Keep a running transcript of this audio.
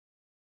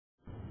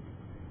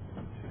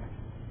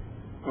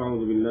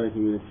أعوذ بالله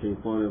من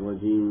الشيطان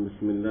الرجيم.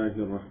 بسم الله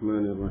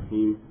الرحمن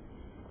الرحيم.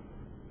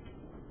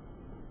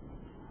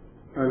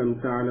 ألم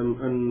تعلم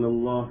أن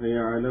الله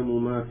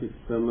يعلم ما في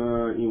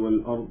السماء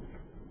والأرض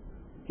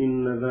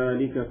إن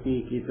ذلك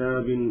في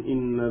كتاب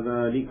إن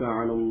ذلك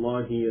على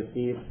الله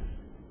يسير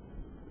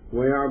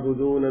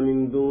ويعبدون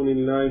من دون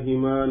الله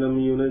ما لم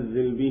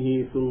ينزل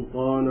به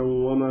سلطانا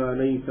وما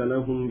ليس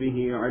لهم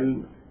به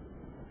علم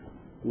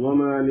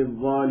وما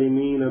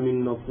للظالمين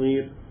من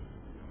نصير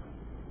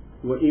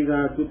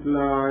وإذا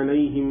تتلى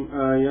عليهم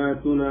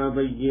آياتنا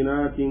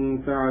بينات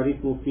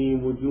تعرف في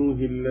وجوه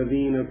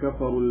الذين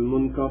كفروا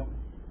المنكر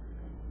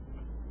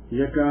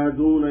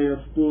يكادون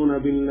يسطون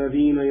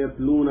بالذين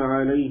يتلون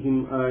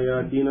عليهم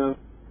آياتنا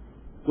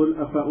قل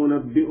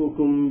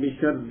أفأنبئكم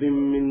بشر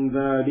من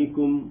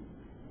ذلكم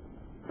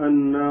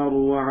النار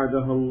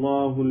وعدها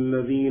الله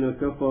الذين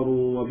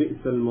كفروا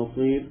وبئس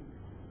المصير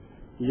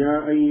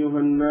يا أيها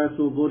الناس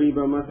ضرب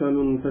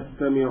مثل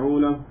فاستمعوا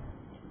له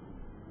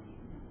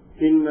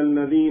إن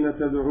الذين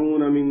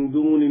تدعون من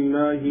دون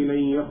الله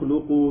لن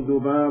يخلقوا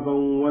ذبابا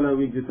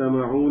ولو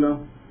اجتمعوا له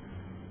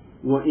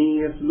وإن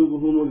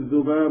يسلبهم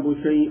الذباب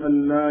شيئا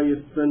لا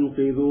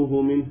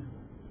يستنقذوه منه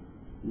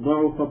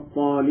ضعف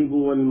الطالب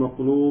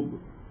والمطلوب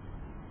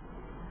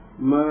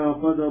ما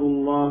قدر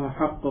الله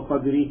حق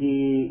قدره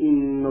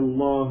إن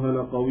الله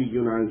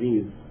لقوي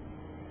عزيز.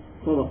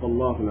 صدق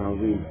الله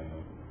العظيم.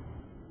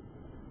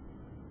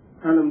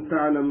 ألم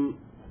تعلم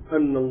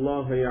أن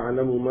الله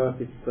يعلم ما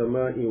في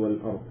السماء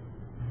والأرض.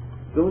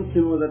 Don't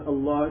you know that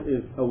Allah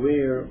is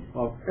aware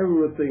of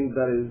everything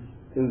that is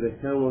in the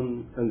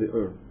heaven and the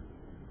earth?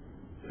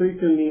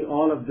 Certainly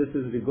all of this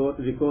is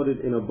recorded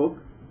in a book,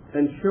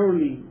 and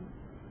surely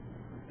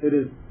it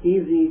is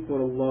easy for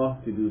Allah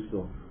to do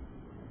so.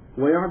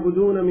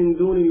 وَيَعْبُدُونَ مِن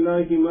دُونِ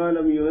اللَّهِ مَا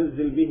لَمْ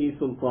يُنَزِّلْ بِهِ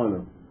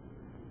سُلْطَانًا.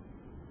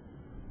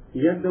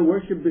 Yet they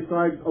worship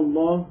besides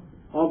Allah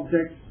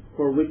objects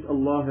for which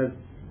Allah has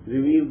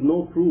revealed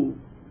no proof,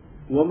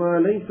 وَمَا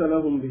لَيْسَ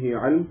لَهُمْ بِهِ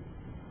عَلْمٍ,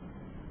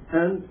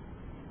 and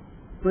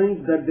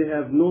things that they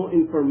have no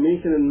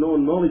information and no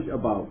knowledge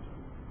about.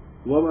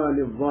 وَمَا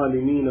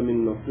لِلظَّالِمِينَ مِن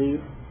نَصِيرٍ.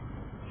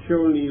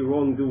 Surely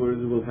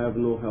wrongdoers will have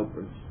no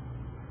helpers.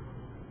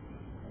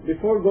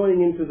 Before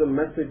going into the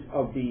message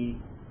of the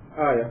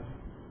ayah,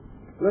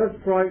 let us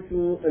try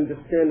to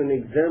understand an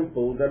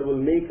example that will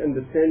make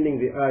understanding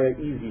the ayah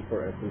easy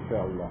for us,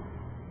 inshallah.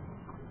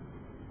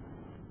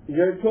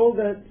 You are told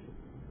that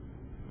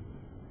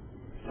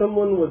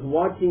someone was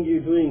watching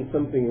you doing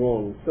something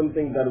wrong,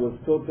 something that was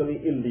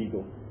totally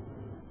illegal.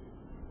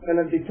 And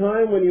at the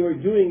time when you were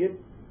doing it,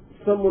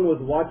 someone was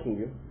watching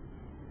you.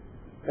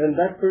 And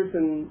that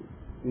person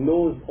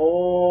knows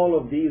all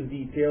of these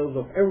details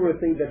of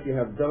everything that you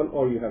have done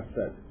or you have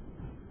said.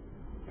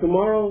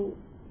 Tomorrow,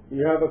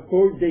 you have a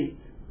court date.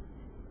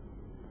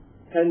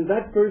 And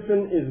that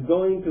person is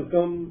going to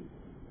come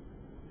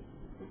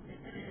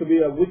to be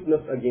a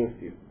witness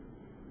against you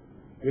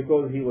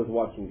because he was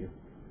watching you.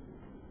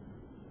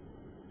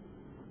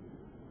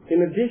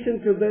 In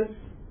addition to this,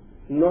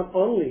 not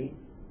only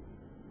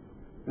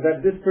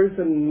that this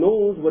person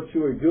knows what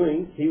you are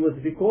doing, he was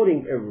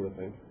recording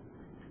everything.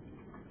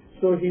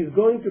 So he's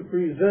going to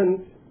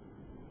present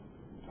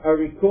a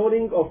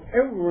recording of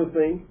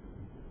everything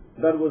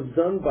that was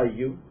done by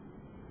you.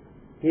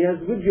 He has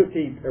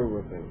videotaped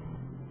everything.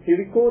 He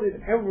recorded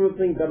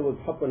everything that was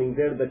happening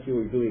there, that you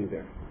were doing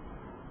there.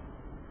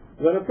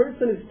 When a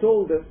person is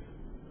told this,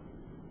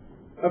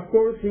 of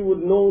course he would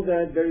know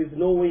that there is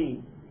no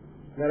way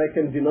that I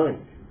can deny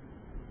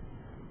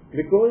it.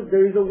 Because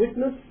there is a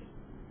witness,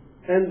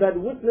 and that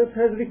witness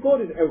has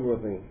recorded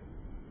everything.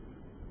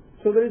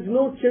 So there is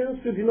no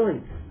chance to deny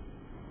it.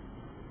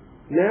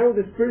 Now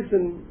this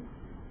person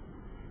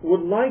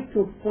would like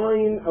to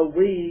find a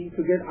way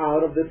to get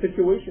out of the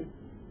situation.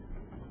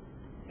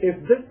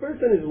 If this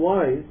person is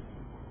wise,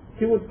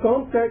 he would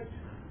contact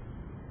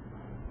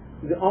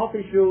the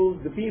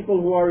officials, the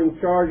people who are in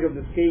charge of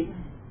this case,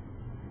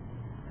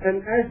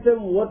 and ask them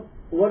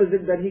what is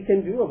it that he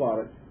can do about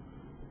it.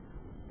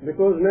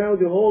 Because now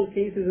the whole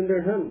case is in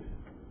their hands.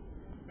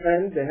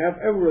 And they have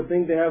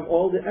everything, they have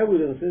all the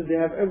evidences, they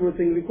have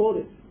everything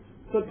recorded.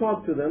 So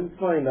talk to them,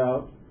 find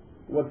out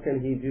what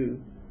can he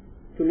do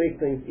to make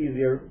things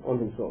easier on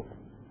himself.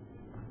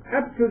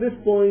 Up to this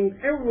point,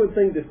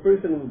 everything this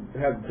person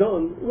would have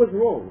done was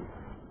wrong.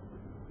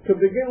 To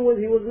begin with,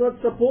 he was not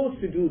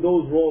supposed to do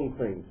those wrong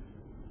things.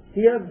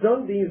 He has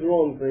done these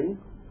wrong things,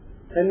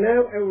 and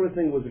now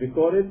everything was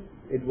recorded,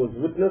 it was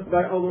witnessed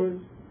by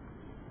others,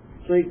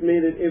 so it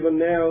made it even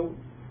now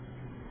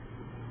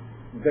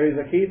there is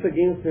a case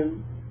against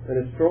him, and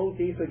a strong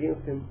case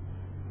against him.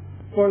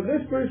 For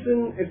this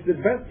person, it's the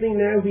best thing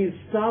now he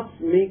stops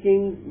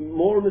making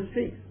more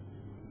mistakes.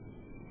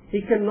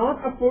 He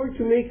cannot afford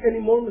to make any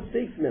more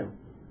mistakes now,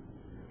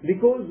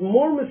 because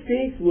more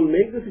mistakes will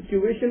make the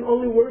situation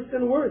only worse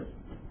and worse.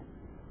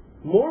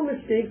 More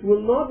mistakes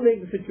will not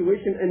make the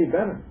situation any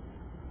better.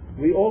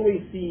 We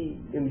always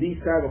see in these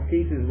type of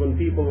cases when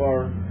people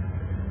are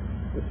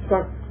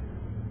stuck.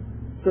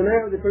 So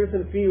now the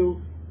person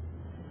feels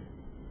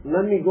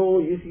let me go,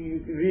 you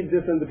read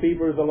this in the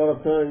papers a lot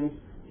of times,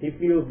 he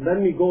feels, let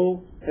me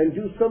go and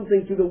do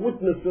something to the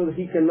witness so that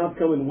he cannot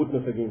come and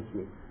witness against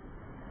me.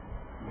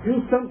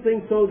 Do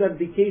something so that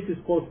the case is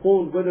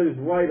postponed, whether it's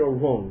right or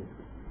wrong.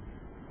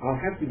 I'll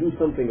have to do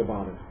something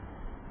about it.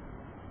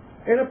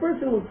 And a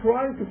person will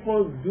try to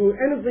do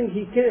anything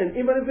he can,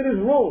 even if it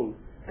is wrong.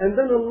 And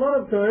then a lot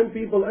of time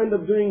people end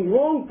up doing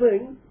wrong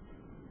things,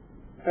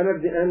 and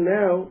at the end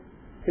now,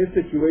 his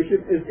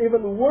situation is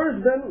even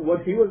worse than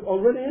what he was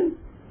already in.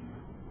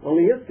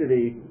 Only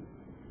yesterday,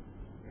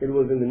 it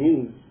was in the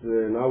news,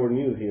 in our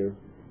news here,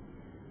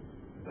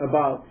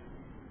 about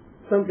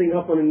something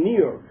happened in New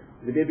York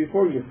the day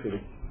before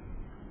yesterday.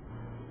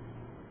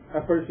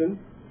 A person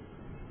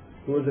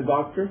who was a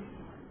doctor,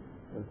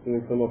 I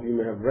think some of you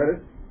may have read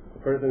it, a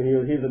person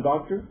here, he's a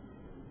doctor,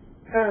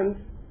 and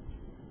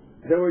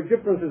there were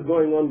differences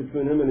going on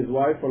between him and his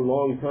wife for a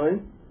long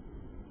time.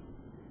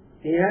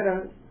 He had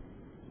a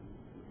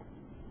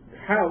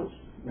house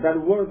that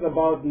worth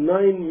about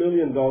 $9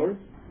 million.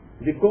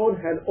 The court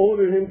had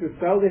ordered him to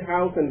sell the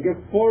house and give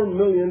 $4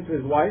 million to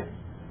his wife.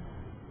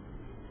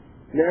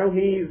 Now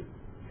he's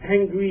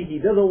angry. He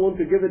doesn't want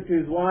to give it to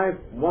his wife.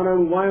 Why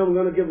I'm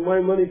going to give my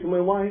money to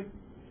my wife?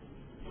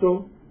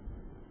 So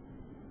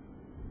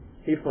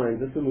he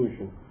finds a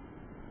solution.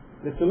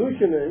 The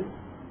solution is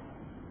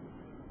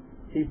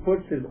he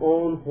puts his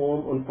own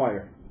home on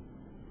fire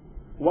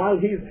while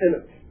he's in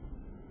it.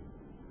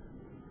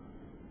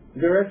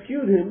 They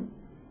rescued him.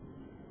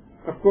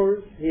 Of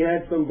course, he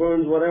had some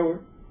burns,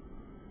 whatever.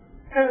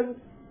 And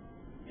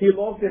he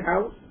lost the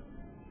house.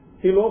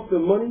 He lost the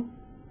money.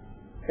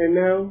 And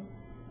now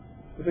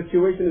the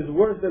situation is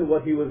worse than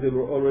what he was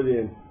already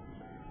in.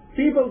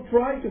 People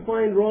try to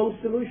find wrong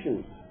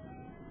solutions.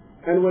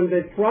 And when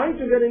they try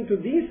to get into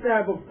these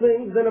type of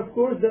things, then of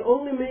course they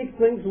only make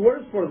things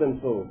worse for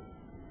themselves.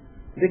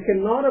 They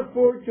cannot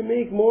afford to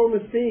make more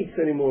mistakes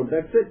anymore.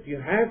 That's it. You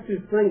have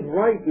to think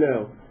right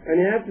now. And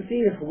you have to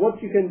see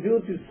what you can do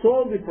to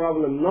solve the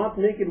problem, not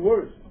make it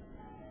worse.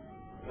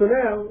 So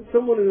now,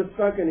 someone is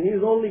stuck and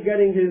he's only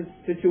getting his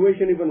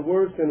situation even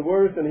worse and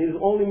worse, and he's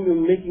only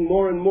making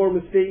more and more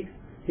mistakes.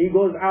 He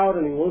goes out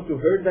and he wants to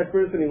hurt that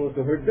person, he wants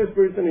to hurt this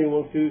person, he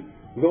wants to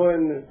go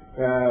and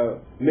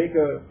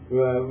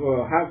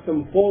have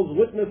some false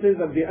witnesses.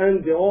 At the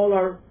end, they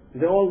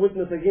all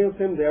witness against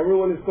him.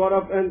 Everyone is caught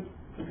up, and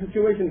the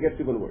situation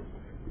gets even worse.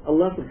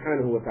 Allah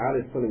subhanahu wa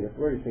ta'ala is telling us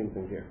very same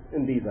thing here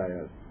in these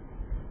ayahs,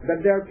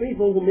 that there are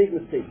people who make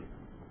mistakes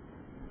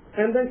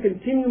and then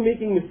continue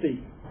making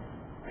mistakes.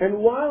 And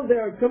while they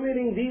are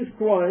committing these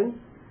crimes,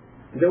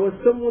 there was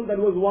someone that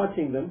was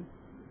watching them,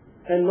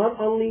 and not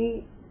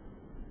only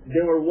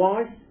they were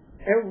watched,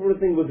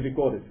 everything was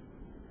recorded.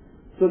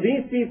 So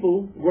these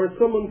people were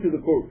summoned to the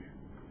court.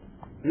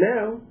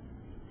 Now,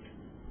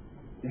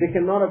 they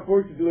cannot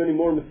afford to do any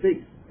more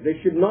mistakes. They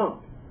should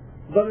not.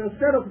 But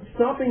instead of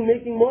stopping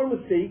making more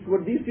mistakes,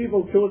 what these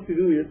people chose to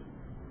do is,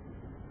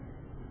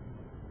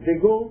 they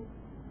go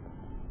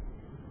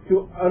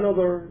to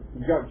another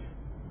judge.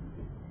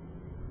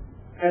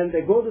 And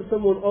they go to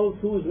someone else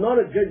who is not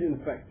a judge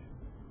in fact.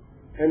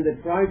 And they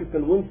try to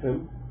convince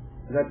him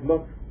that,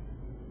 look,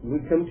 we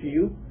come to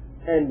you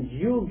and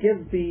you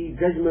give the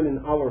judgment in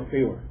our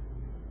favor.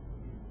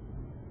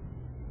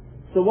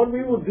 So what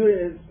we will do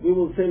is, we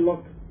will say,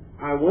 look,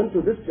 I went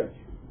to this judge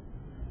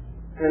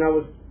and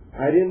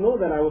I didn't know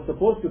that I was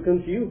supposed to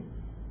come to you.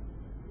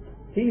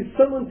 He is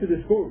summoned to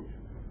this court.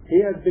 He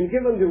has been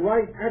given the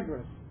right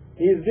address.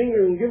 He is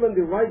being given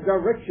the right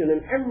direction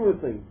and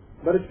everything.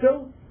 But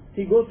still,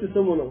 he goes to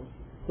someone else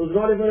who's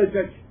not even a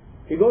judge.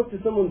 He goes to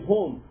someone's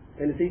home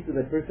and he says to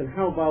that person,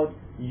 how about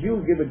you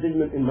give a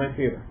judgment in my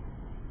favor?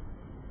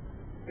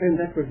 And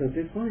that person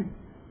says, fine.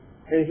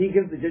 And he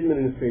gives the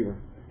judgment in his favor.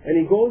 And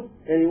he goes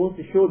and he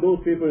wants to show those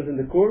papers in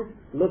the court,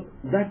 look,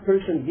 that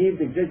person gave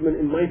the judgment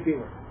in my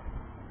favor.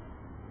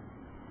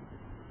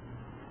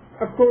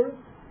 Of course,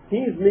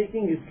 he is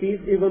making his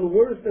case even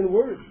worse and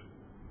worse.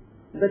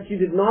 That you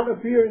did not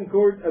appear in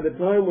court at the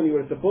time when you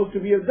were supposed to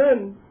be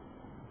then.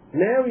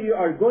 Now you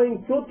are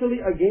going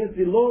totally against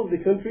the law of the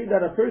country,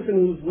 that a person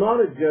who's not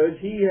a judge,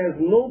 he has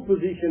no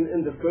position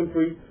in this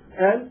country,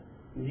 and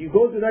you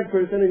go to that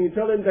person and you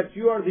tell him that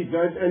you are the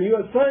judge, and you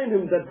assign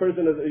that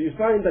person as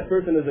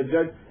a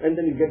judge, and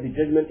then you get the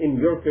judgment in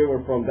your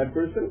favor from that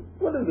person.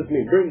 What does this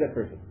mean? Bring that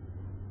person.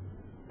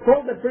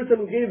 Call that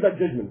person who gave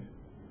that judgment.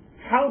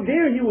 How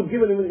dare he would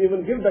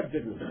even give that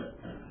judgment?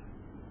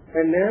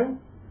 And now,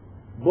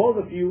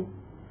 both of you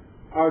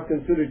are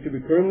considered to be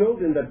criminals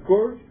in that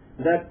court,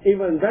 that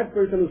even that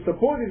person who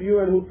supported you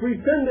and who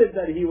pretended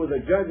that he was a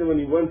judge when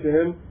you went to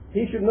him,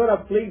 he should not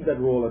have played that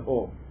role at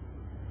all.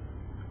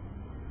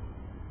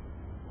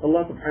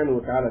 Allah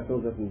subhanahu wa ta'ala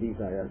tells us in these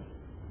ayahs,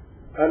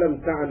 أَلَمْ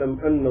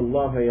تَعْلَمْ أَنَّ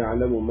اللَّهَ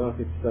يَعْلَمُ مَا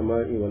فِي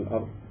السَّمَاءِ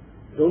وَالْأَرْضِ.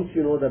 Don't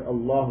you know that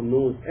Allah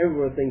knows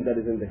everything that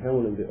is in the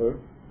heaven and the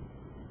earth?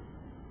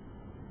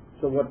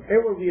 So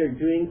whatever we are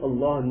doing,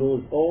 Allah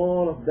knows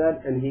all of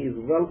that, and He is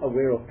well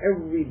aware of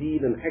every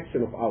deed and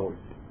action of ours.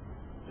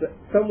 So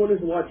someone is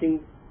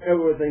watching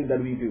everything that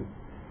we do.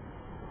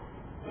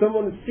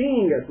 Someone is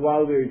seeing us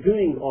while we're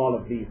doing all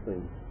of these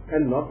things.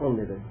 And not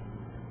only this.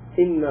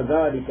 إِنَّ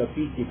ذَلِكَ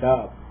فِي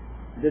كِتَابٍ.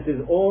 This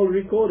is all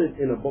recorded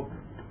in a book.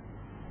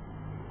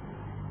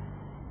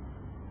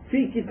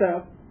 Fi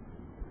kitab,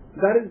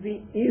 that is the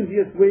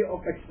easiest way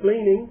of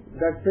explaining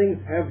that things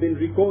have been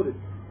recorded.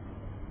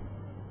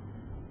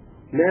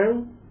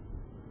 Now,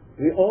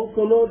 we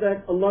also know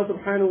that Allah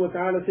subhanahu wa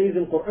ta'ala says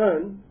in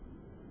Quran,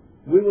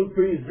 we will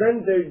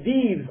present their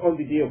deeds on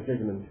the Day of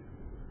Judgment.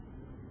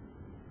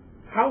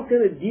 How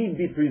can a deed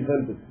be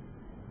presented?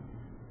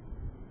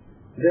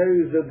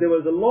 There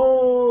was a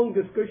long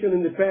discussion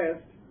in the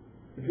past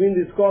between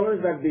the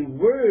scholars that the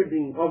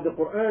wording of the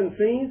Quran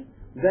says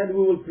that we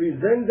will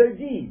present their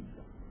deeds.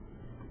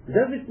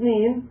 Does it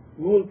mean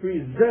we will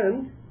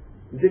present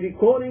the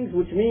recordings,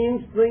 which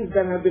means things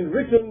that have been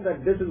written,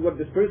 that this is what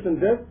this person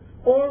did,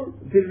 or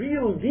the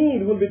real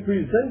deed will be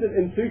presented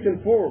in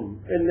certain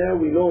form? And now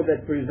we know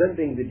that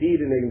presenting the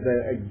deed in the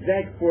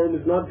exact form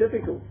is not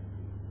difficult.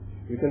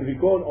 You can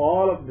record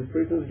all of this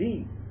person's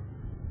deeds.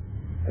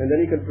 And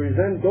then you can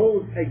present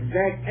those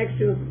exact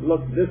actions.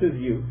 Look, this is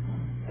you.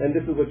 And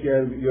this is what you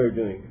are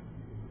doing.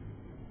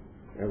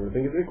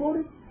 Everything is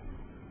recorded.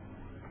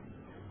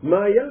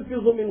 مَا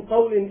يَلْفِظُ مِنْ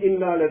قَوْلٍ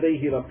إِلَّا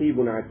لَدَيْهِ رَقِيبٌ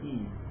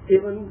عَتِيدٌ.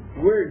 Even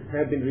words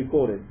have been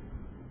recorded.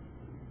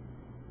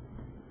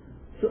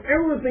 So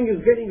everything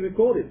is getting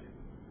recorded.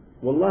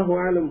 Wallahu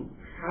alam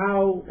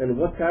how and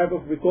what type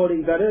of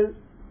recording that is.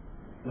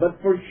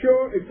 But for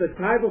sure it's a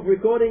type of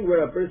recording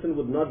where a person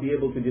would not be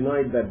able to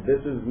deny that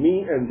this is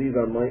me and these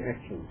are my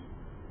actions.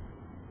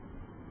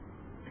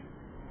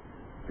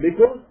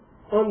 Because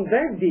on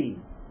that day,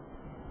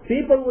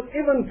 people would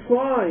even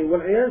try,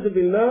 وَالْعِيَاذُ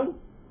بِاللَّهِ,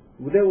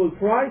 they will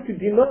try to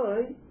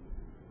deny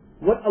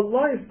what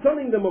Allah is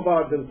telling them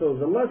about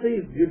themselves. Allah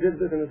says, you did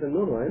this, and they say,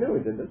 no, I never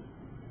did this.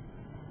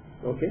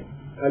 Okay?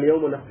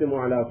 الْيَوْمَ نَخْتِمُ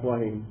عَلَى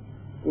أَفْوَاهِهِمْ.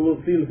 We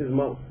will seal his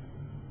mouth.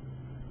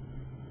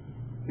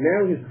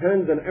 Now his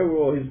hands and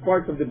his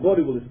parts of the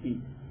body will speak.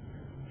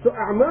 So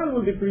a'mal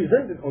will be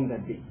presented on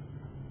that day.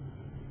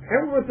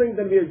 Everything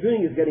that we are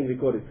doing is getting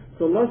recorded.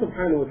 So Allah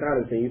subhanahu wa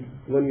ta'ala says,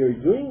 when you're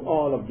doing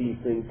all of these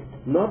things,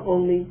 not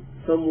only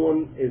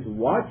someone is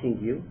watching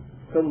you,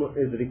 someone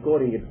is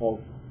recording it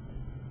also.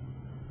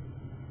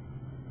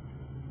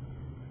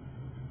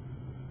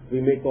 We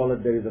may call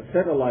it there is a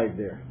satellite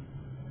there.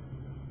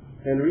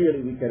 And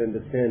really we can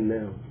understand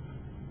now.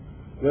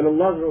 When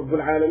Allah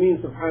Rabbul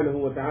Alameen subhanahu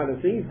wa ta'ala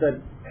says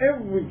that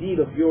every deed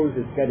of yours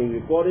is getting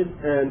recorded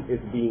and is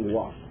being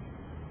watched.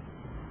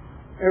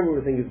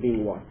 Everything is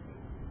being watched.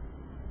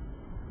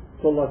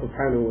 So Allah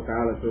subhanahu wa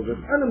ta'ala says,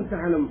 أَلَمْ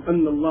تَعْلَمْ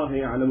أَنَّ اللَّهَ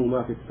يَعْلَمُ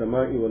مَا فِي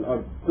السَّمَاءِ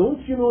وَالْأَرْضِ.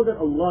 Don't you know that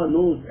Allah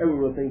knows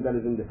everything that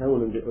is in the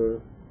heaven and the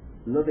earth?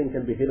 Nothing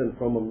can be hidden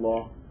from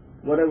Allah.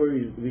 Whatever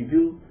we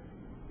do,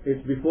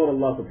 it's before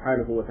Allah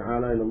subhanahu wa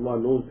ta'ala, and Allah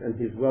knows and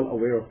He's well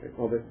aware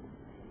of it.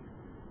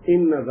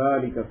 إِنَّ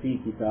ذَلِكَ فِي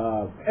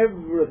كِتَابٍ.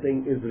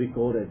 Everything is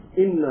recorded.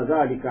 إِنَّ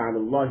ذَلِكَ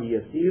عَلَى اللَّهِ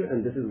يَسِيرٌ.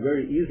 And this is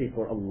very easy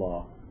for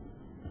Allah.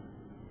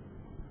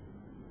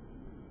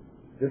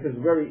 This is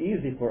very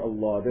easy for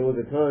Allah. There was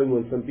a time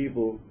when some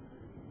people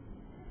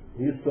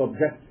used to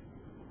object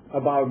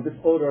about this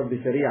order of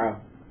the Sharia,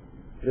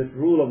 this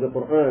rule of the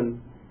Quran,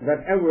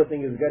 that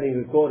everything is getting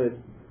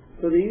recorded.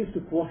 So they used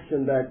to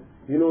question that,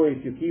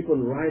 if you keep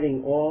on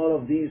writing all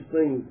of these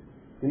things,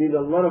 you need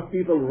a lot of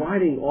people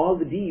writing all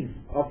the deeds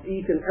of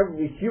each and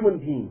every human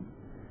being.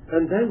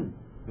 And then,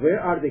 where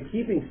are they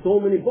keeping so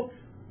many books?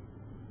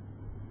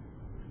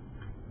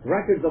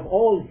 Records of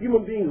all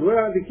human beings, where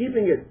are they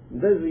keeping it?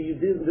 This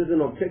is an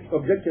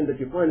objection that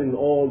you find in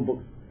all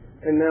books.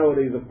 And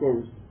nowadays, of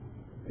course,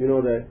 you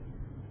know that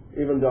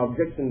even the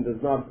objection does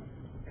not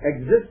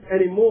exist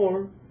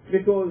anymore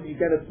because you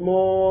get a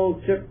small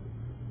chip.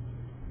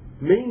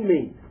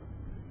 Man-made.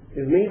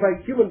 Is made by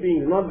human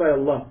beings, not by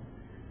Allah.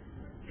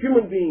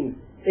 Human beings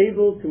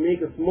able to make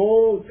a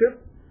small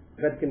chip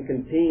that can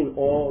contain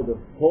the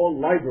whole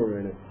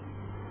library in it.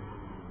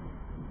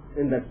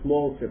 In that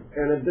small chip.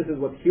 And if this is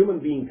what human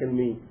being can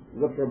make,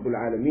 what Rabbul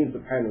Alameen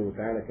subhanahu wa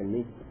ta'ala can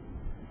make.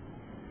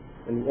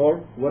 Or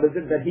what is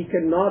it that he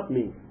cannot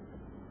make?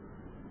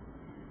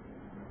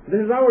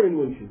 This is our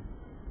invention.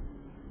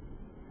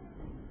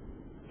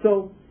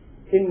 So,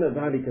 إِنَّ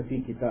ذَلِكَ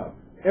فِي كِتَابٍ.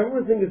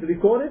 Everything is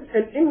recorded,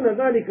 and إِنَّ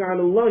ذَلِكَ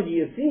عَلَى اللَّهِ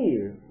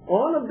يَسِيرٌ.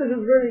 All of this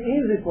is very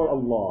easy for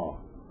Allah.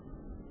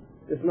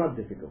 It's not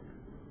difficult.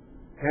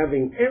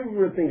 Having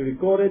everything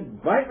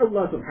recorded by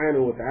Allah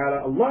subhanahu wa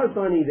ta'ala, Allah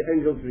assigning the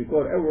angels to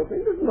record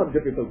everything, this is not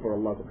difficult for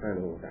Allah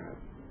subhanahu wa ta'ala.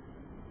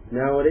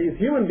 Nowadays,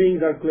 human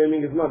beings are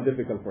claiming it's not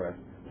difficult for us.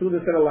 Through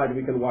the satellite,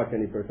 we can watch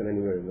any person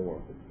anywhere in the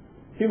world.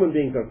 Human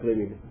beings are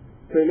claiming it.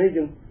 So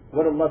imagine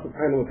what Allah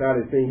subhanahu wa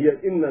ta'ala is saying here,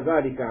 إِنَّ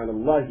ذَلِكَ عَلَى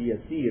اللَّهِ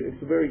يَسِيرٌ.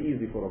 It's very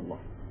easy for Allah.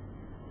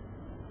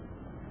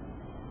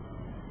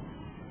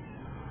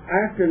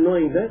 After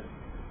knowing this,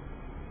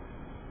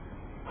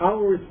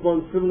 our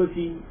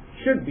responsibility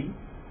should be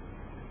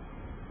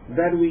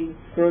that we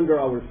surrender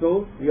our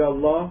souls. Ya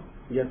Allah,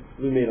 yes,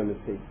 we made a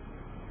mistake.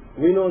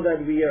 We know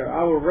that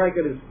our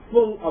record is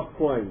full of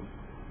crimes.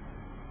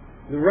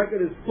 The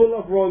record is full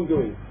of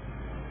wrongdoing.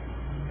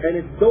 And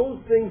if those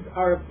things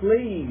are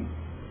played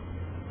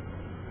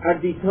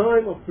at the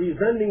time of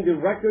presenting the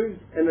records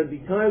and at the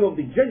time of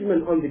the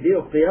judgment on the day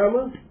of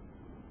Qiyamah,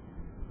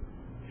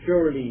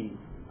 surely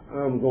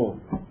I'm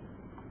gone.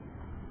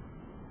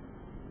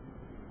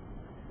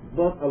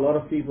 But a lot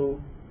of people,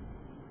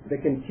 they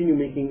continue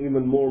making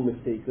even more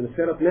mistakes.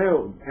 Instead of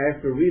now,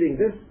 after reading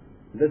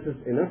this is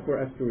enough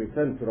for us to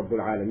repent to Rabbul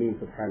Alameen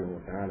subhanahu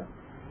wa ta'ala.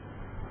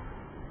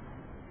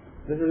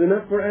 This is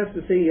enough for us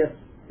to say, yes,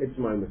 it's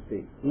my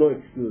mistake. No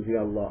excuse,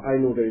 Ya Allah.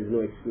 I know there is no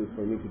excuse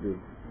for me to do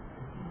it.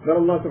 But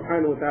Allah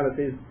subhanahu wa ta'ala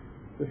says,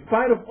 in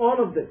spite of all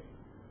of this,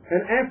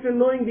 and after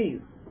knowing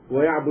these,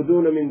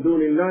 وَيَعْبُدُونَ مِن دُونِ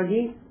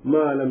اللَّهِ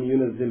مَا لَمْ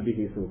يُنَزِّلْ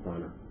بِهِ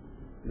سُلْطَانًا,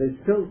 they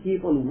still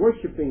keep on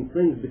worshipping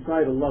things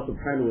beside Allah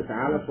subhanahu wa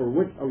ta'ala for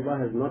which Allah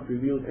has not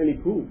revealed any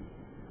proof.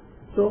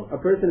 So a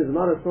person is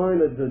not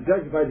assigned as a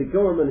judge by the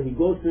government. He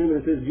goes to him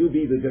and says, you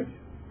be the judge.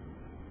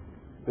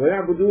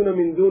 وَيَعْبُدُونَ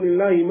مِن دُونِ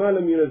اللَّهِ مَا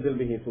لَمْ يُنَزِّلْ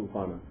بِهِ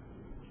سُلْطَانًا.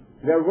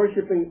 They are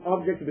worshipping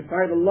objects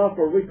beside Allah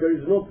for which there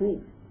is no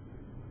proof.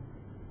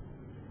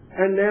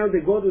 And now they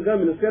go to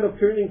them, and instead of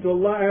turning to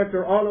Allah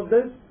after all of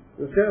this,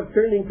 instead of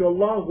turning to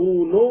Allah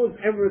who knows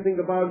everything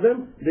about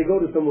them, they go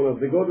to someone else.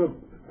 They go to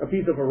a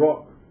piece of a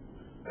rock.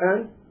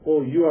 And,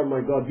 oh, you are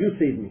my God, you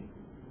save me.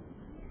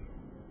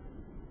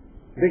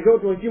 They go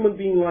to a human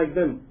being like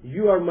them.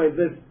 You are my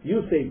this,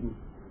 you save me.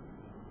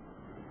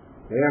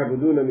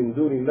 وَيَعْبُدُونَ مِن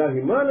دُونِ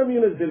اللَّهِ مَا لَمْ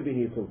يُنَزِّلْ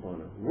بِهِ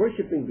سُلْطَانًا.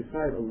 Worshipping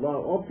beside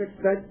Allah objects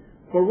that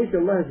for which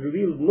Allah has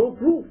revealed no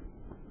proof.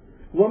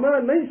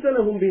 وَمَا لَيْسَ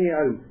لَهُمْ بِهِ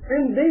عِلْمٍ.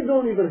 And they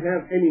don't even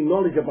have any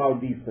knowledge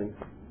about these things.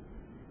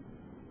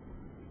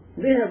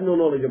 They have no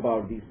knowledge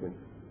about these things.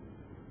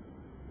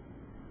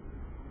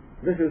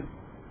 This is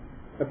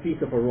a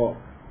piece of a rock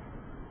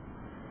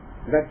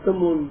that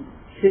someone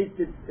shaped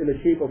it in the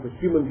shape of a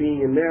human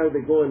being, and now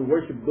they go and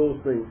worship those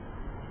things.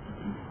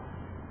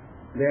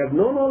 They have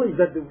no knowledge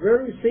that the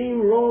very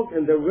same rock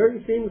and the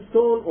very same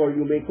stone, or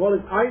you may call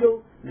it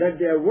idol, that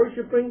they are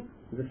worshipping,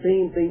 the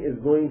same thing is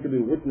going to be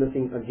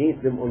witnessing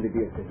against them on the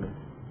day of judgment.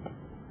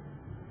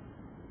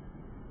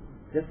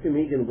 Just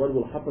imagine what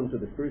will happen to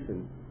this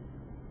person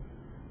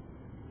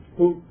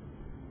who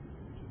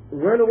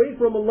ran away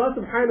from Allah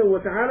subhanahu wa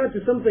ta'ala to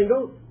something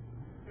else.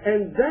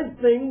 And that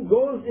thing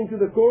goes into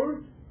the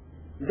court.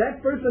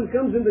 That person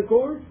comes in the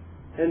court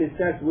and he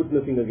starts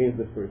witnessing against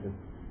this person.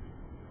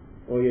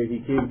 Oh yeah, he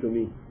came to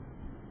me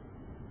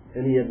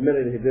and he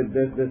admitted he did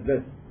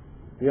this.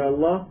 Ya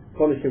Allah,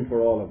 punish him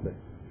for all of this.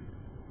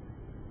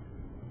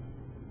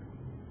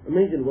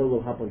 Imagine what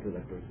will happen to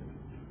that person.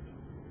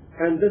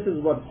 And this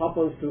is what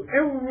happens to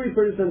every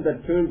person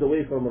that turns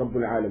away from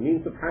Rabbul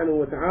Alameen subhanahu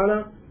wa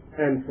ta'ala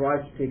and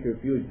tries to take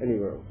refuge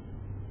anywhere else.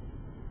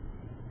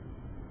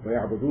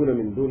 وَيَعْبُدُونَ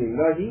مِن دُونِ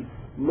اللَّهِ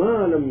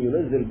مَا لَمْ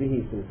يُنَزِّلْ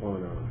بِهِ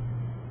سُلْطَانًا.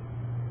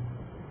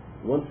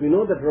 Once we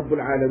know that Rabbul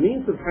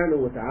Alameen subhanahu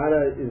wa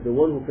ta'ala is the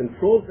one who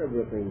controls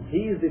everything,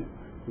 He is the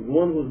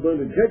one who is going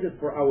to judge us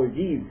for our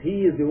deeds,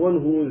 He is the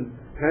one who is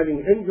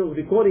having angels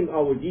recording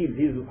our deeds,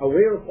 He is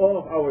aware of all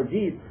of our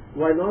deeds,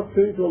 why not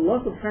turn to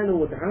Allah subhanahu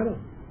wa ta'ala?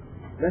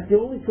 That's the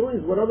only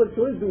choice. What other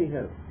choice do we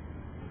have?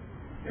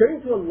 Turn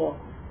to Allah.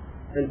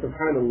 And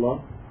subhanallah,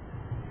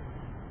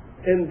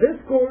 in this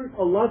court,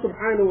 Allah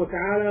subhanahu wa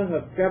ta'ala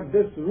has kept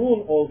this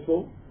rule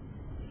also,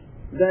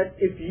 that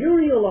if you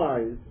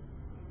realize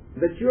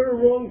that you're a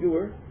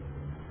wrongdoer,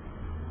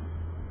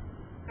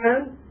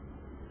 and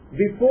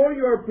before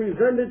you are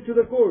presented to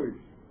the court,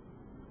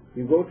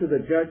 you go to the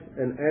judge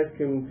and ask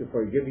him to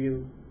forgive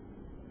you,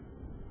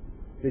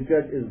 the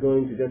judge is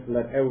going to just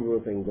let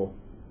everything go.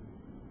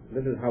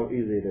 This is how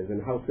easy it is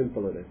and how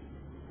simple it is.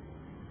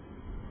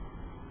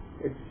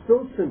 It's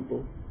so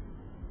simple,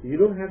 you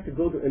don't have to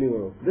go to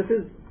anywhere else.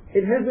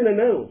 It has been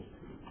announced.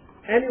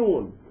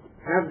 Anyone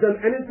have done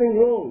anything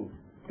wrong,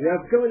 you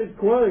have committed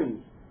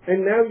crimes,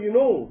 and now you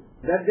know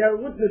that there are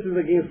witnesses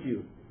against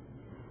you.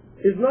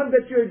 It's not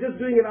that you're just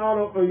doing it out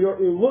of your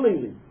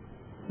willingly.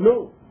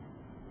 No.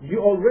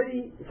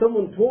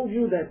 Someone told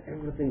you that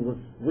everything was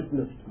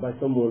witnessed by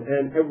someone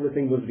and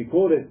everything was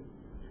recorded,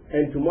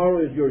 and tomorrow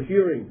is your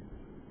hearing.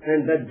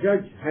 And that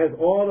judge has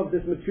all of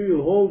this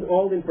material, holds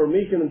all the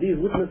information, and these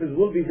witnesses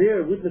will be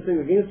there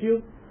witnessing against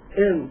you.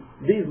 And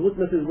these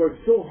witnesses work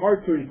so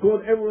hard to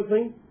record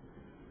everything.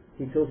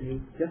 He tells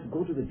you, just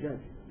go to the judge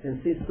and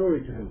say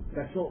sorry to him.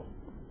 That's all.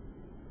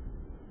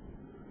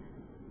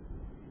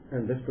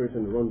 And this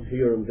person runs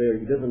here and there.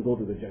 He doesn't go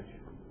to the judge.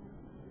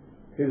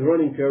 He's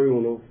running to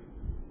everyone else.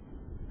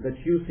 That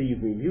you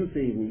save me, you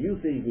save me, you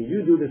save me,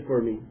 you do this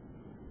for me.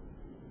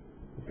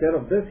 Instead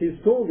of this, he's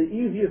told the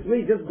easiest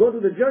way, just go to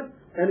the judge.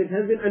 And it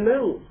has been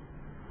announced.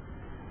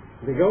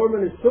 The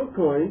government is so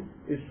kind,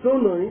 is so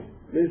nice,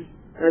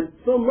 and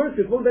so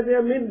merciful that they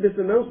have made this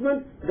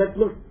announcement that,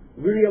 look,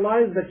 we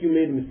realize that you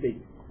made a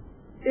mistake.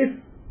 If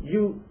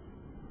you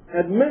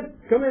admit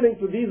committing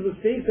to these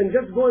mistakes and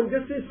just go and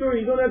just say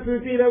sorry, you don't have to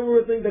repeat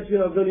everything that you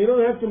have done. You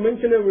don't have to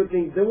mention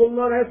everything. They will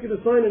not ask you to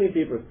sign any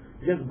papers.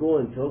 Just go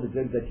and tell the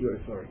judge that you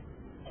are sorry.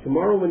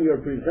 Tomorrow when you are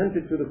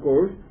presented to the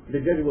court, the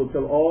judge will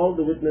tell all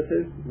the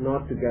witnesses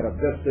not to get up,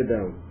 just sit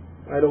down.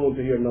 I don't want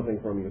to hear nothing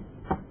from you.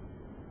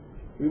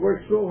 We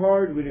worked so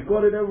hard, we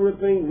recorded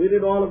everything, we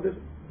did all of this.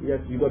 Yes,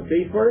 you got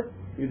paid for it,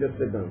 you just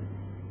sit down.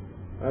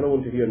 I don't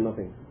want to hear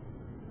nothing.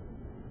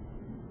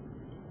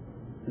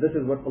 This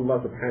is what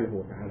Allah subhanahu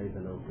wa ta'ala is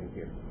announcing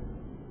here.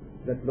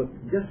 That look,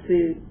 just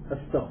say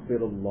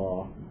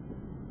astaghfirullah.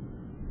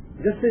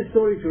 Just say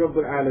sorry to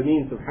Rabbul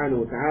Alameen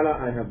subhanahu wa ta'ala.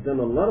 I have done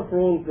a lot of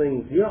wrong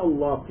things. Ya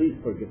Allah, please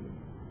forgive me.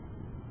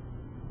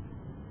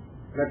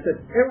 That's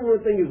it.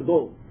 Everything is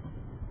gone.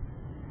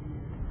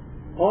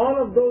 All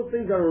of those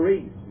things are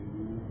erased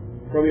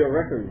from your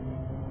records.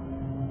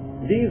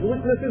 These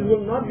witnesses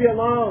will not be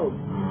allowed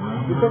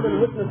to come and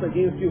witness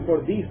against you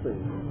for these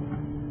things.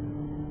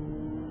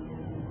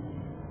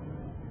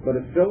 But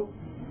still,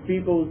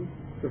 people,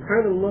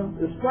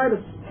 subhanAllah, in spite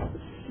of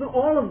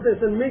all of this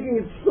and making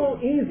it so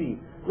easy,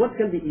 what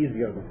can be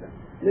easier than that?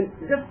 I mean,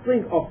 just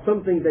think of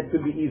something that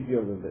could be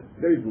easier than this.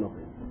 There is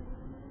nothing.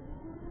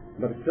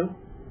 But still,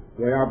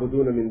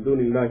 وَيَعْبُدُونَ مِن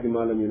دُونِ اللَّهِ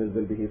مَا لَمْ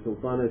يُنَزِّلْ بِهِ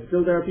سُلْطَانًا.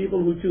 Still there are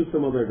people who choose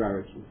some other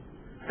directions.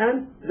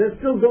 And they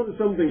still go to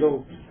something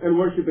else and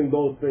worshipping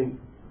those things.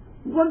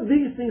 What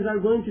these things are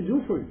going to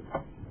do for you?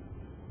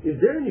 Is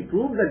there any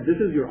proof that this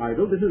is your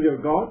idol, this is your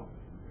God?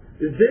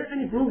 Is there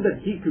any proof that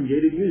He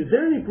created you? Is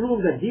there any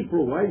proof that He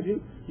provides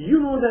you?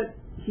 You know that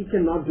He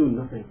cannot do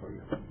nothing for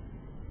you.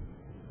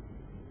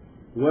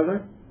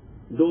 Whether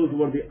those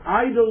were the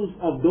idols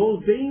of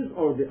those days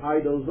or the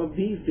idols of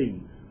these days.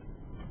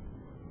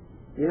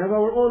 We have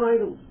our own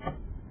idols.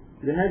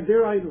 They had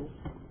their idols.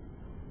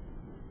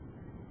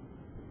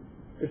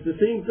 It's the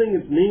same thing,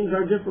 its names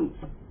are different.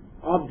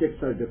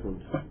 Objects are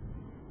different.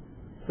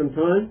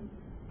 Sometimes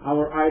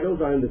our idols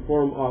are in the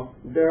form of,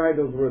 their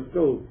idols were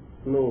still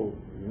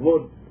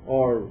wood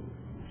or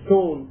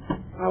stone.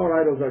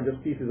 Our idols are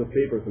just pieces of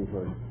paper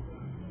sometimes.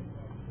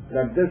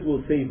 That this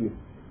will save me.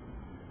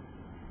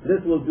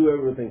 This will do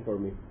everything for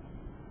me.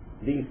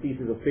 These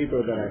pieces of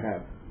paper that I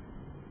have.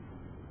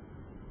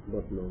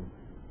 But no.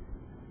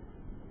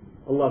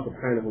 Allah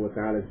subhanahu wa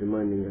ta'ala is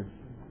reminding us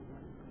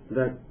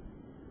that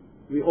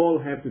we all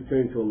have to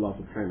turn to Allah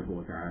subhanahu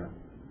wa ta'ala.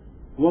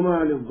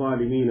 وَمَا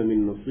لِلظَّالِمِينَ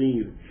مِن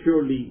نَصِيرٍ.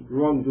 Surely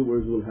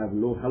wrongdoers will have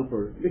no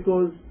helper,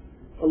 because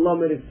Allah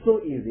made it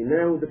so easy.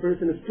 Now the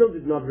person still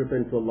did not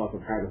repent to Allah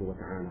subhanahu wa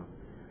ta'ala.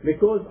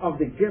 Because of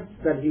the gifts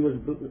that he was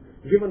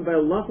given by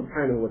Allah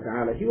subhanahu wa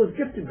ta'ala. He was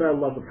gifted by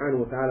Allah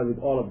subhanahu wa ta'ala with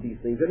all of these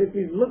things. And if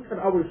we look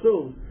at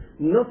ourselves,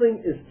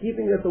 nothing is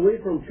keeping us away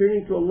from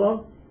turning to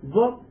Allah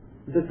but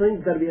the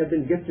things that we have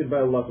been gifted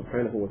by Allah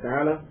subhanahu wa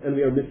ta'ala, and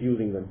we are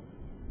misusing them.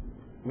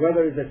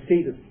 Whether it's a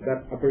status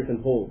that a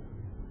person holds.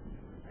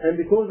 And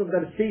because of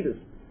that status,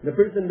 the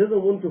person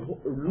doesn't want to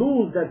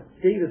lose that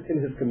status in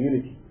his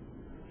community.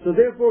 So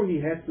therefore he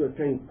has to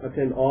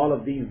attend all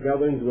of these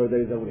gatherings where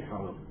there is a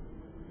haram.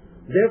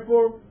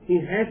 Therefore, he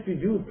has to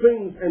do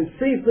things and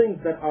say things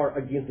that are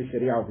against the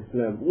Sharia of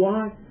Islam.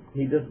 Why?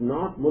 He does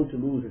not want to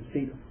lose his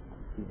status.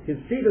 His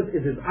status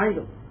is his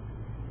idol.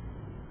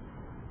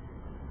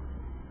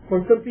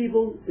 For some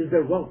people, is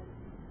their wealth.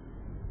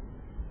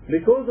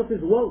 Because of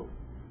his wealth,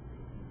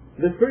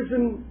 this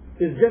person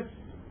is just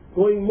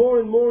going more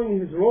and more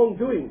in his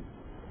wrongdoing.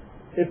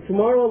 If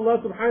tomorrow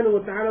Allah subhanahu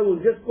wa ta'ala will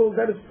just pull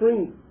that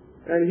string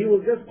and He will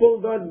just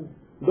pull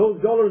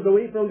those dollars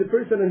away from the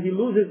person and he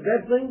loses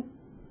that thing,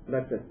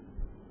 that's it.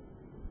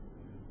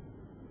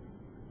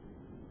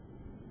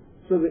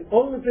 So the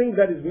only thing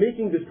that is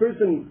making this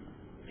person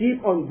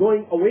keep on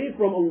going away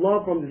from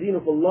Allah, from the deen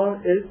of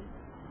Allah, is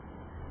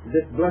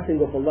this blessing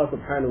of Allah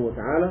subhanahu wa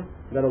ta'ala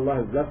that Allah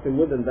has blessed him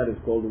with, and that is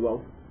called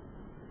wealth.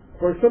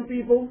 For some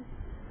people,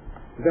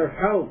 their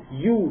health,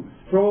 youth,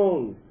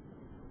 strong,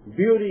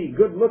 beauty,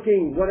 good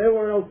looking,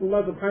 whatever else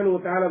Allah subhanahu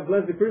wa ta'ala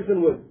blessed the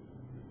person with.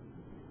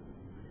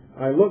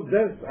 I look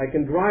this, I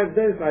can drive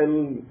this,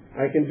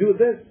 I can do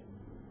this.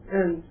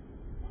 And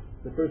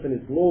the person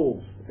is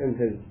lost in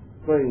his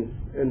things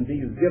and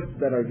these gifts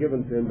that are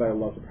given to him by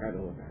Allah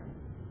subhanahu wa ta'ala.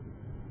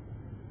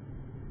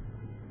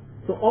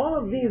 So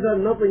all of these are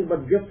nothing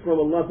but gifts from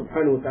Allah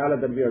subhanahu wa ta'ala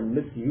that we are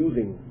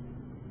misusing.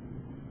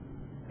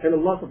 And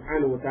Allah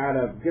subhanahu wa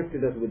ta'ala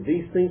gifted us with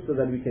these things so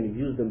that we can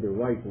use them the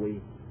right way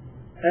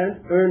and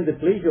earn the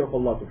pleasure of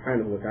Allah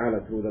subhanahu wa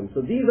ta'ala through them.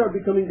 So these are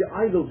becoming the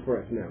idols for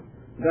us now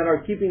that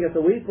are keeping us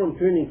away from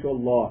turning to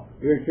Allah.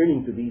 We are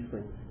turning to these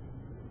things.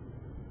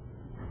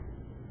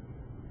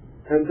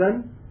 And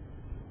then,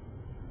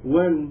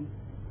 when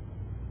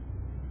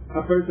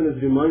a person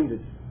is reminded,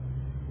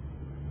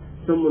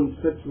 someone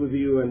sits with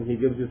you and he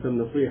gives you some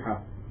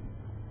nasiha,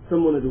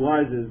 someone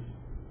advises,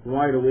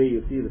 right away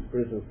you see this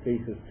person's face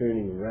is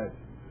turning red.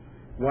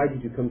 Why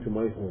did you come to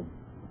my home?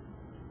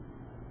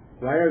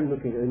 Why are you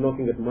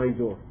knocking at my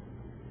door?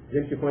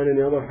 Didn't you find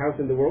any other house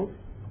in the world?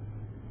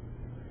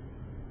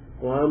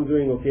 Well, I'm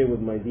doing okay with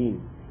my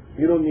deen.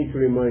 You don't need to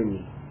remind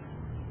me.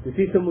 You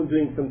see someone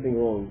doing something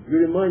wrong, you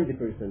remind the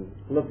person,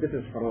 look, this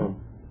is haram.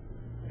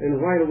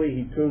 And right away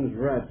he turns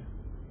red.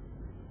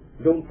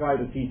 Don't try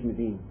to teach me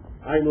deen.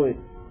 I know it.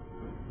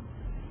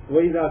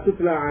 وَإِذَا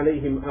تُتْلَى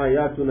عَلَيْهِمْ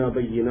آيَاتُنَا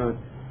بَيِّنَاتٍ.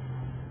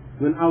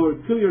 When our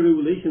clear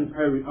revelations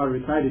are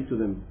recited to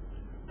them,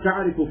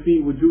 تَعْرِفُ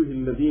فِي وُجُوهِ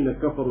الَّذِينَ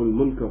كَفَرُوا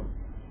الْمُنْكَرَ.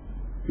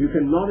 You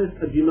can notice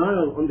a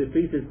denial on the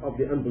faces of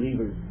the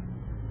unbelievers.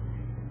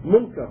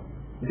 Munkar,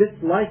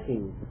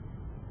 disliking.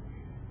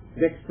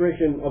 The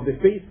expression of the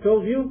face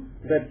tells you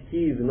that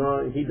he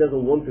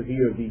doesn't want to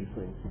hear these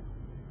things.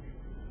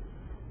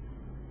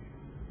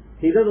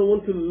 He doesn't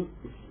want to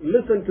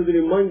listen to the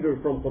reminder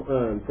from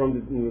Quran,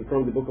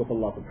 from the book of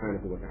Allah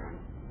subhanahu wa ta'ala.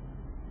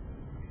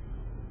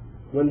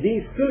 When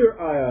these clear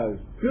ayahs,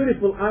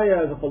 beautiful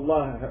ayahs of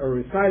Allah are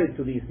recited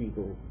to these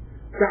people,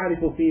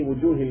 تَعْرِفُ فِي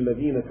وُجُوهِ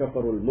الَّذِينَ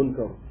كَفَرُوا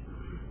الْمُنْكَرَ.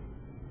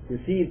 You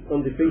see it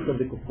on the face of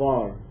the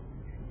kuffar.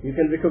 You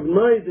can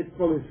recognize it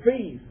from his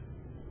face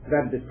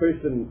that the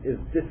person is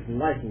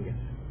disliking it.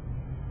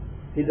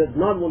 He does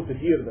not want to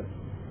hear this.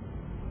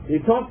 You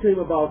talk to him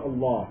about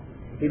Allah,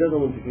 he doesn't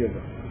want to hear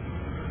this.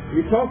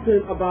 You talk to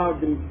him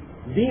about the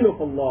deen of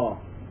Allah,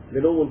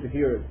 they don't want to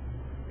hear it.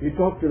 You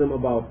talk to them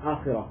about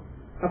akhirah.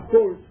 Of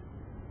course,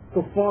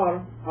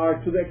 kuffar are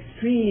to the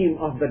extreme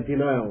of the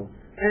denial,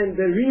 and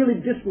they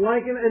really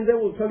dislike it, and they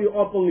will tell you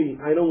openly,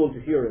 I don't want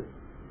to hear it.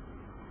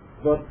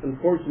 But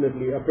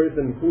unfortunately, a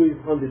person who is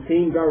on the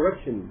same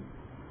direction,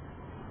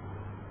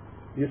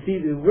 you see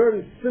the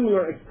very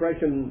similar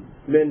expression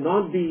may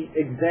not be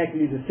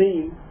exactly the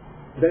same.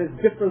 There is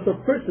difference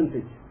of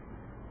percentage.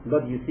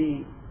 But you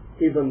see,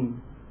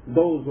 even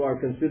those who are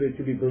considered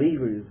to be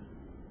believers,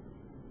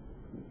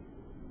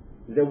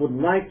 they would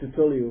like to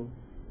tell you,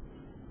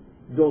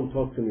 don't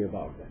talk to me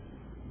about this.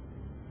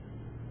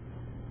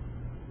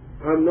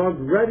 I'm not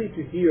ready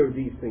to hear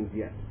these things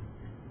yet.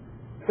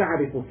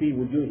 تعرف في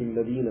وجوه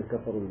الذين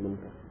كفروا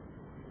المنكر.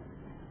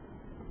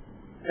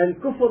 And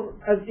kufr,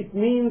 as it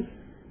means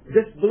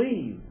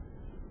disbelief,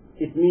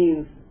 it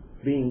means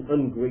being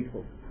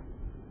ungrateful.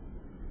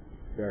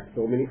 There are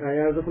so many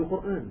ayahs of the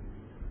Quran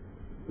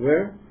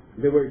where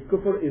the word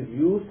kufr is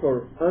used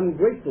for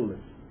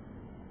ungratefulness.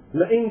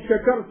 لَإِن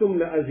شَكَرْتُمْ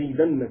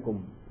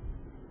لَأَزِيدَنَّكُمْ.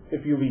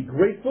 If you be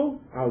grateful,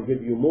 I'll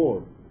give you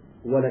more.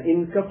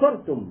 وَلَإِن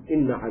كَفَرْتُمْ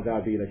إِنَّ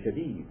عَذَابِي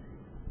لَشَدِيدٌ.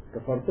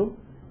 Kafartum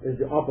is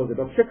the opposite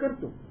of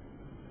shakartum.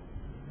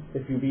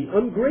 If you be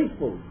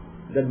ungrateful,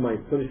 then my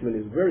punishment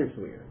is very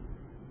severe.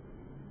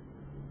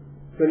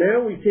 So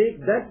now we take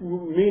that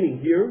meaning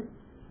here.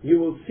 You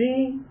will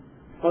see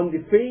on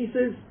the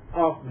faces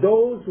of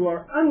those who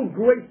are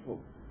ungrateful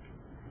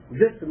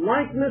this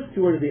likeness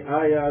towards the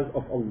ayahs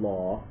of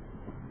Allah.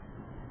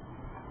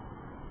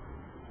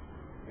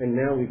 And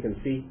now we can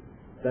see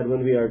that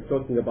when we are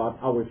talking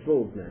about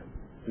ourselves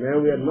now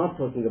we are not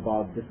talking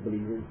about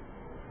disbelievers.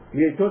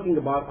 We are talking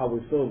about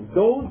ourselves,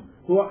 those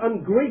who are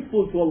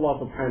ungrateful to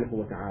Allah subhanahu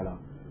wa ta'ala,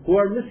 who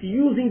are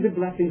misusing the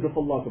blessings of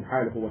Allah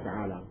subhanahu wa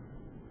ta'ala.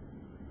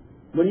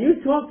 When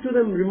you talk to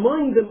them,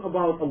 remind them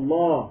about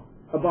Allah,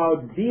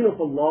 about deen of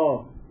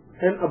Allah,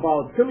 and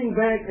about coming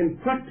back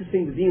and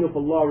practicing the deen of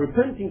Allah,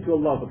 repenting to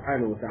Allah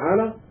subhanahu wa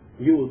ta'ala,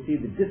 you will see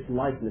the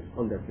dislikeness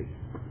on their face.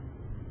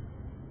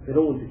 They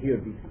don't want to hear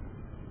these things.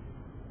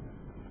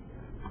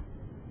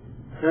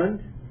 And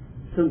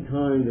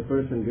sometimes the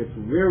person gets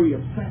very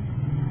upset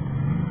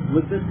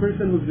with this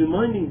person who's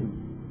reminding him.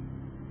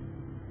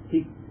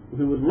 He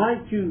would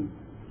like to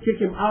kick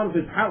him out of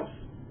his house.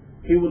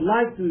 He would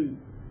like to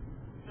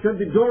shut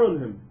the door on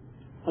him.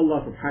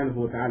 Allah subhanahu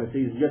wa ta'ala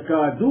says,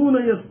 يَكَادُونَ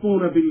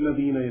يَسْطُونَ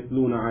بِالَّذِينَ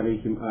يَتْلُونَ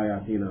عَلَيْهِمْ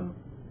آيَاتِنَا.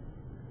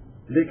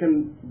 They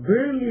can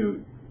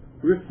barely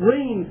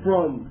refrain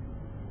from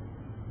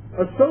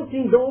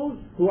assaulting those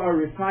who are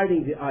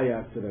reciting the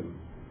ayat to them.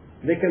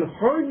 They can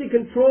hardly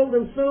control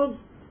themselves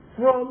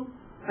from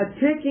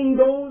attacking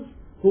those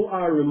who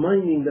are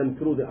reminding them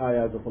through the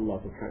ayahs of Allah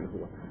subhanahu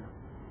wa ta'ala.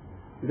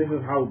 This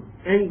is how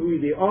angry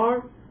they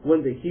are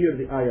when they hear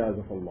the ayahs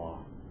of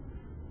Allah.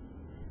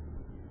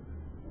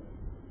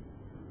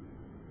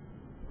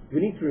 We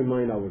need to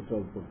remind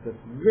ourselves of this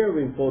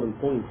very important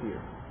point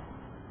here.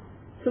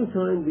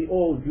 Sometimes we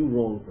all do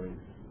wrong things.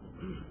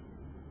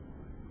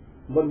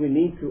 But we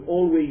need to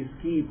always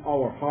keep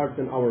our hearts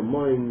and our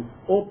minds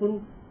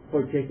open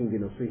for taking the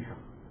nasiha,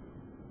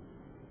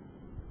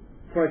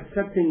 for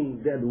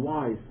accepting the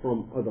advice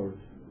from others.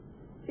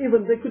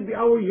 Even they could be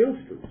our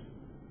youngsters.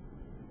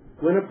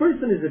 When a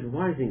person is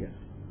advising us,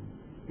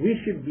 we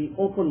should be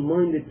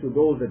open-minded to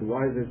those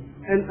advices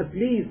and at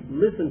least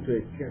listen to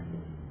it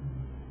carefully.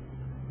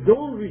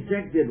 Don't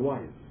reject the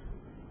advice.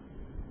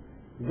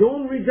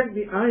 Don't reject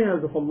the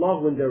ayahs of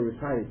Allah when they're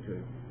recited to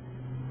you.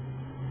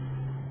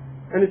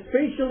 And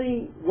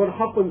especially what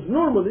happens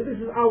normally, this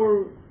is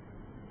our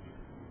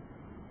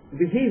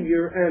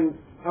behavior and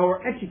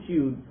our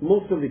attitude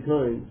most of the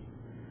time,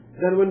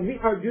 that when we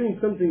are doing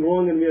something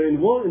wrong and we are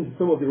involved in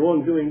some of the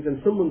wrongdoings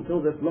and someone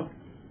tells us, look,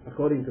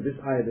 according to this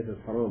ayah, this is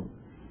haram.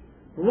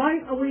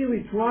 Right away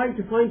we try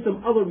to find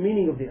some other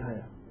meaning of the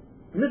ayah.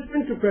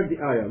 Misinterpret the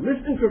ayah,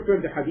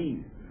 misinterpret the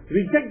hadith.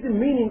 Reject the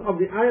meaning of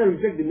the ayah,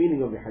 reject the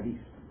meaning of the hadith.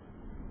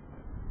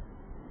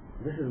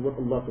 This is what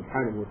Allah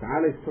subhanahu wa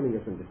ta'ala is telling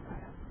us in this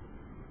ayah.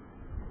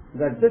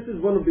 That this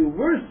is one of the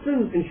worst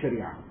sins in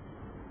Sharia.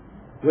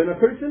 When a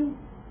person,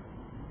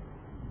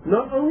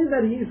 not only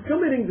that he is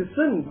committing the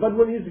sin, but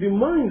when he is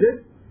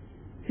reminded,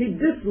 he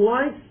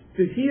dislikes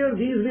to hear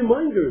these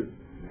reminders,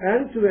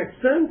 and to the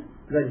extent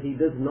that he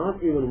does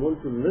not even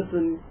want to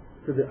listen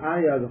to the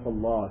ayahs of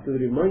Allah, to the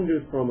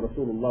reminders from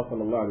Rasulullah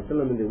sallallahu alaihi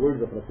wasallam and the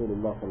words of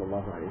Rasulullah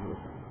sallallahu alaihi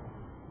wasallam.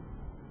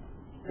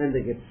 And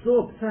they get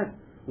so upset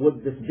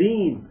with this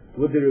deen,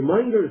 with the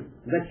reminders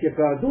that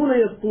يَكَادُونَ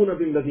يَسْطُونَ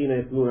بِالَّذِينَ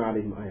يَتْلُونَ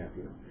عَلَيْهِمْ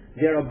آيَاتِنَا.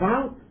 They are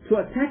about to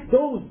attack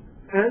those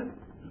and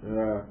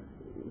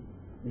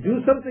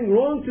do something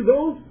wrong to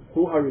those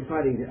who are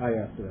reciting the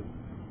ayahs to them.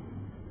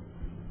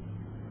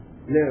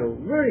 Now,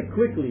 very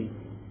quickly,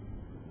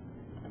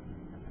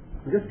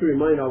 just to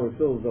remind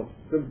ourselves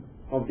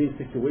of these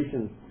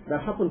situations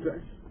that happen to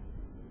us.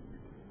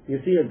 You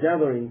see a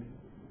gathering,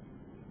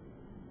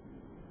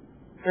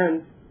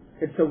 and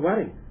it's a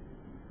wedding,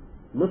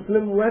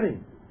 Muslim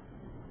wedding.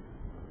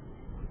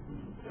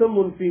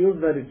 Someone feels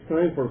that it's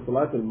time for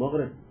Salatul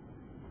Maghrib,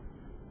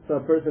 so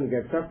a person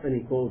gets up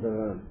and he calls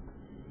around,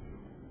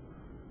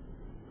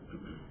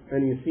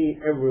 and you see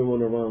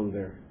everyone around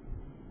there.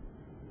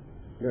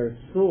 They're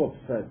so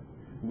upset.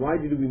 Why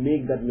did we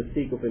make that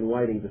mistake of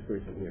inviting this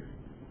person here?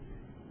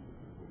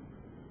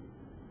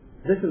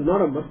 This is not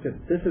a masjid.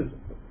 This is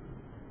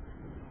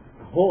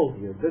a hall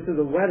here. This is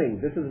a wedding.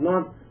 This is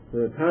not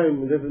the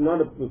time. This is not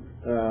a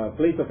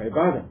place of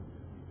ibadah.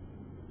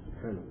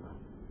 Subhanallah.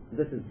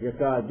 This is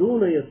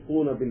يَكَادُونَ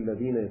يَسْقُونَ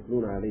بِالَّذِينَ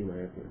يَتْلُونَ عَلَيْهِمْ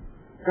آيَاتِنَا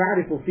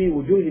تَعْرِفُ فِي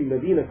وُجُوهِ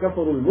الَّذِينَ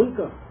كَفَرُوا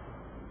الْمُنكَرَ.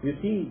 You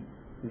see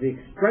the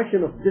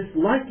expression of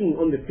disliking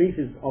on the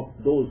faces of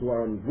those who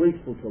are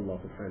ungrateful to Allah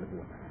subhanahu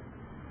wa ta'ala.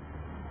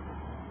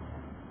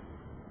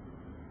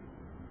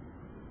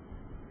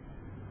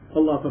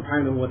 Allah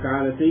subhanahu wa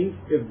ta'ala says,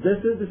 if this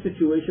is the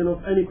situation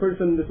of any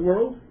person in this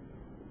world,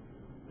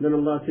 then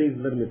Allah says,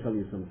 let me tell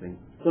you something.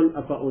 قُلْ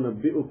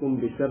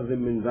أَفَأُنَبِّئُكُمْ بِشَرٍّ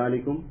مِّن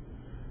ذَلِكُمْ.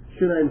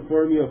 Should I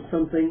inform you of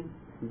something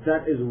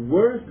that is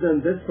worse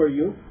than this for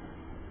you?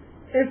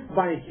 If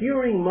by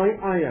hearing my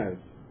ayahs,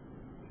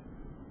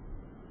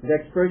 the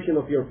expression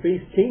of your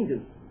face changes,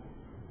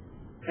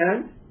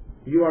 and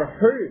you are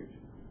hurt,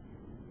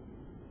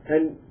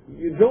 and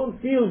you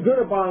don't feel good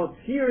about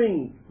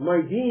hearing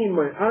my deen,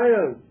 my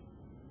ayahs,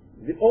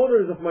 the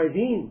orders of my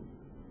deen,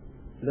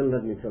 then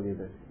let me tell you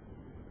this.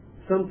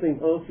 Something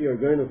else you are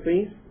going to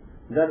face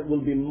that will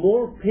be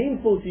more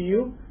painful to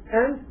you,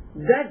 and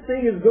that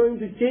thing is going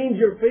to change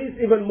your face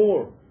even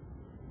more.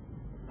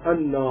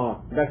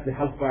 An-nar, that's the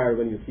hellfire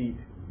when you see it.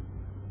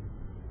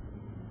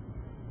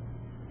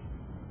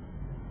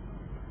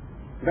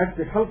 That's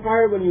the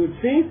hellfire when you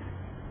see it,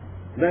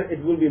 that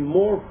it will be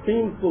more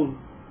painful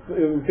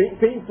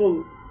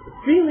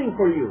feeling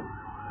for you,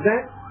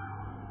 that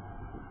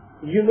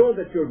you know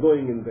that you're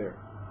going in there.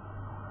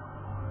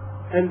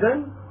 And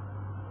then,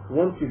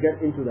 once you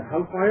get into the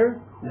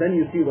hellfire, then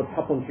you see what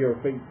happens to your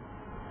face.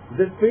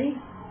 This face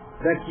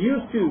that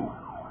used to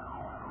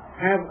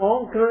have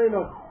all kind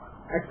of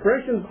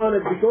expressions on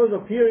it because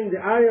of hearing the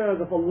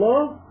ayahs of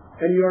Allah,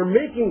 and you are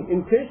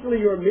intentionally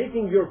you are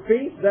making your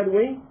face that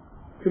way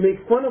to make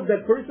fun of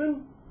that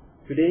person.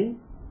 Today,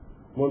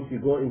 once you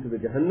go into the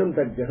Jahannam,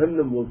 that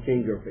Jahannam will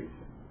change your face.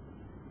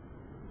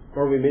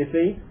 Or we may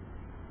say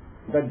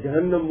that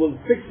Jahannam will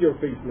fix your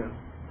face now.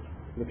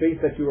 The face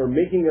that you were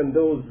making in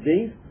those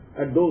days,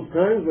 at those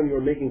times when you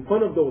were making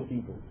fun of those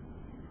people.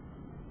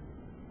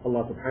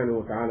 Allah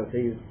subhanahu wa ta'ala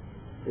says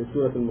in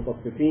Surah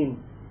Al-Mutaffifin,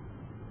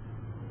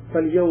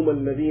 فَالْيَوْمَ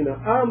الَّذِينَ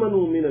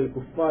آمَنُوا مِنَ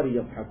الْكُفَّارِ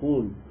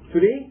يَضْحَكُونَ.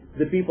 Today,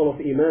 the people of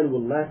Iman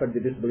will laugh at the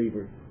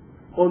disbelievers.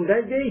 On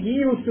that day, he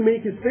used to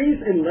make his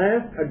face and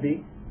laugh at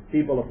the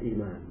people of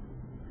Iman.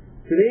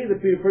 Today, the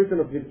person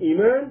of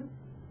Iman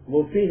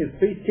will see his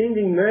face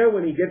changing now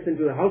when he gets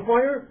into the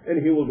hellfire,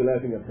 and he will be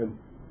laughing at him.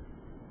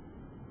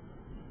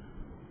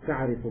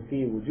 تعرف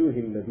في وجوه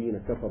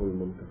الذين كفروا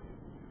المنكر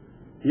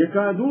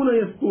يكادون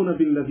يسطون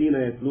بالذين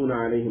يتلون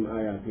عليهم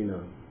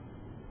آياتنا.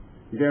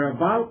 They're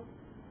about,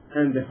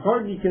 and they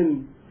hardly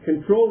can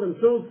control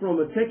themselves from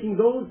attacking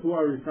those who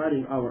are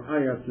reciting our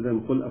ayahs to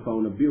them. قُلْ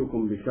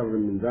أَفَأُنَبِّئُكُمْ بِشَرٍّ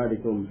مِّن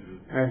ذَلِكُمْ.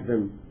 Ask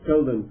them,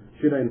 tell them,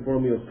 should I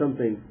inform you of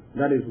something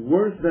that is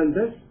worse than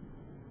this?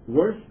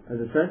 Worse, as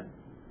I said,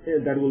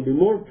 that will be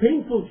more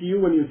painful to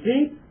you when you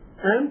see it,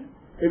 and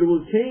it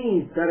will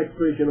change that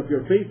expression of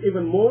your face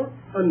even more.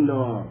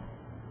 An-nar,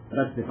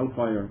 that's the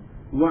hellfire.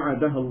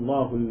 وَعَدَهَا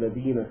اللَّهُ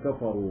الَّذِينَ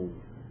كَفَرُوا.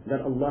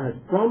 That Allah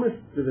has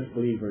promised to the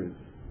believers,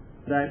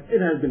 that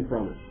it has been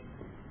promised.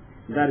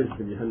 That is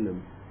the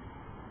Jahannam.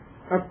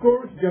 Of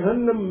course,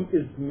 Jahannam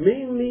is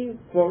mainly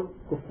for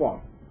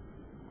kuffar.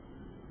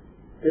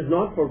 It's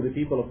not for the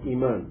people of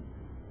Iman.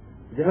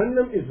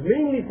 Jahannam is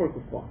mainly for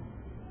kuffar.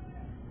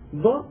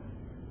 But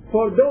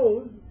for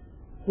those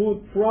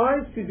who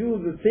tries to do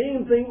the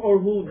same thing, or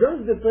who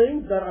does the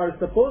things that are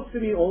supposed to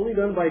be only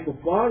done by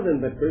kuffar, then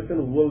that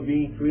person will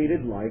be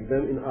treated like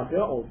them in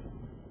akhirah also.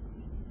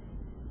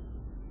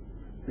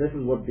 This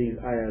is what these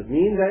ayahs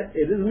mean, that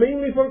it is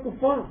mainly for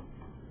kuffar.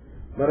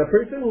 But a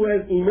person who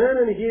has iman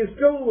and he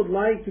still would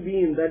like to be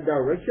in that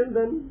direction,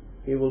 then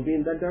he will be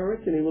in that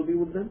direction, he will be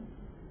with them.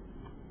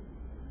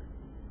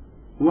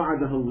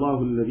 وعدها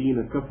الله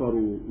الذين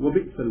كفروا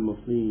وبئس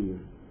المصير.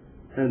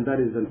 And that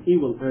is an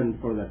evil end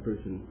for that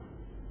person.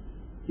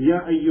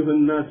 يا أيها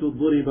الناس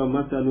ضرب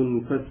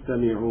مثل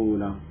فاستمعوا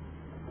له.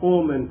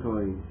 O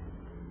mankind,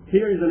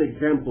 here is an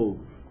example.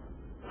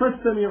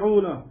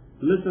 فاستمعوا له.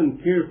 Listen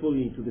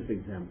carefully to this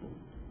example.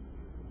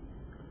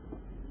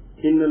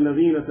 إن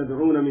الذين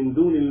تدعون من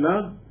دون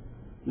الله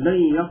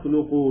لن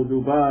يخلقوا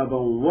ذبابا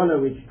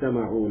ولو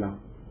اجتمعوا له.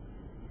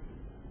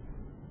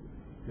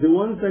 The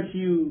ones that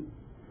you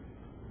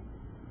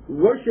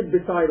worship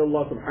beside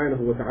Allah subhanahu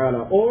wa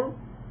ta'ala, or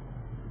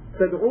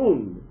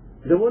تدعون,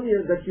 the one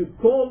that you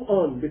call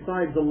on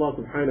besides Allah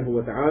subhanahu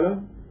wa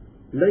ta'ala,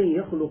 لن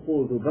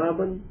يخلقوا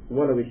ذبابا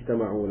ولو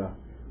اجتمعوا له.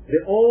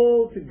 They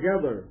all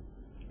together,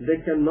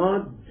 they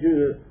cannot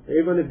do,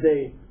 even if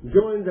they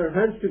join their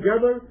hands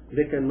together,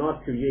 they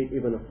cannot create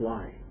even a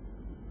fly.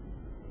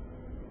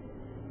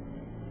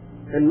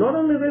 And not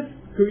only this,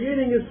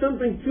 creating is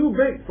something too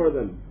big for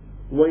them.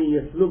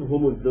 وَإِنْ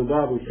يَسْلُبْهُمُ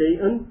الذُّبَابُ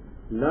شَيْئًا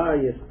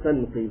لَا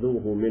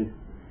يَسْتَنْقِذُوهُ مِنْهُ.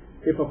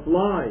 If a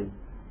fly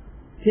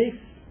takes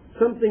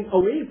something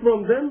away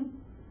from them,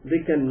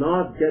 they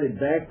cannot get it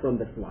back from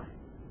the fly.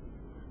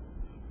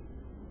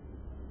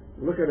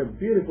 Look at a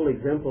beautiful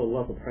example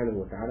Allah subhanahu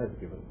wa ta'ala has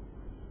given.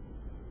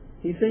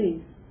 He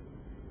says,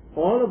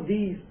 all of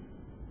these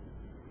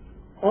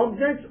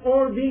objects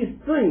or these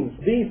things,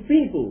 these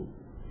people,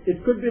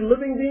 it could be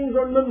living beings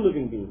or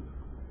non-living beings.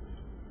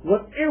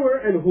 Whatever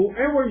and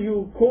whoever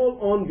you call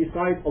on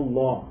beside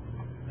Allah,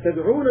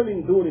 تدعون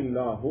من دون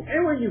الله,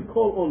 whoever you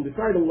call on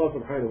beside Allah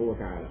subhanahu wa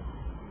ta'ala,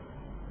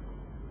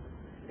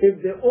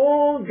 if they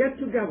all get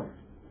together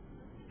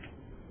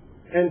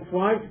and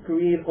try to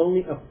create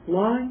only a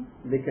fly,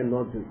 they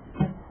cannot do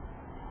it.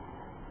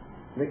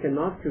 They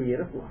cannot create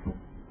a fly.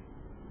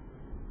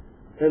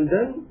 And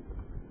then,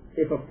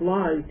 if a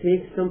fly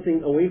takes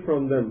something away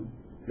from them,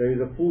 there is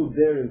a food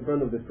there in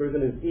front of this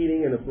person is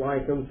eating, and a fly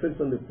comes, sits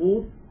on the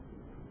food,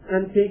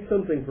 and takes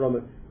something from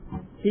it.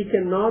 He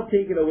cannot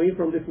take it away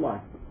from the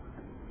fly.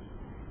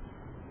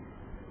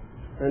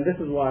 And this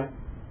is why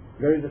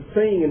there is a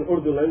saying in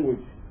Urdu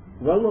language,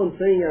 well-known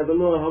saying, I don't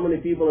know how many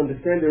people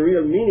understand the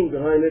real meaning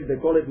behind it, they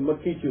call it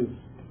makki chus.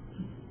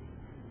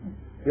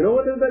 You know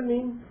what does that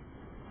mean?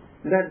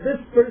 That this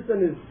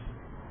person is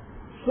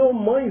so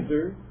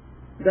miser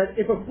that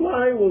if a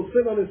fly will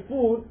sit on his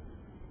food,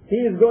 he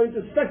is going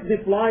to suck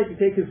the fly to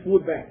take his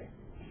food back.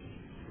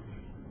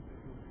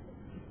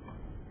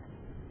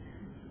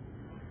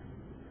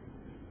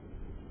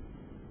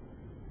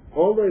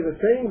 Although it's a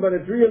saying, but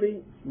it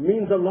really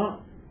means a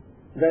lot.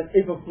 That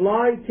if a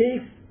fly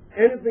takes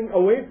anything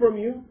away from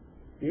you,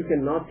 you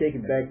cannot take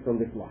it back from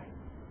the fly.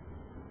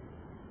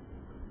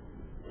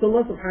 So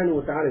Allah subhanahu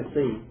wa ta'ala is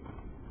saying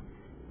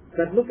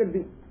that look at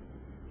the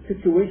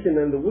situation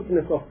and the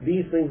witness of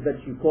these things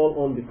that you call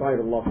on beside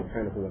Allah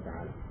subhanahu wa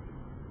ta'ala.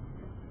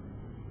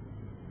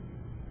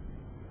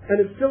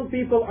 And if still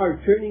people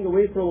are turning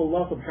away from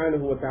Allah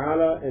subhanahu wa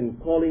ta'ala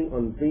and calling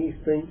on these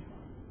things,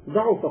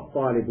 ضعف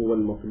الطالب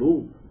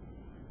والمطلوب.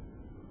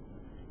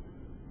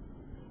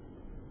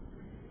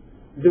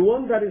 The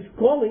one that is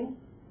calling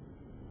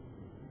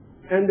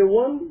and the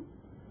one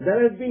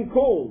that has been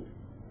called,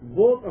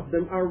 both of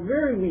them are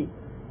very weak.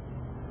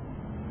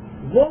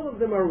 Both of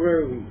them are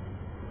very weak.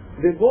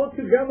 They both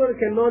together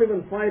cannot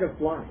even fight a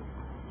fly.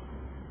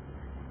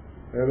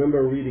 I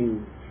remember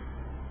reading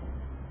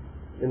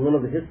in one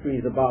of the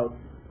histories about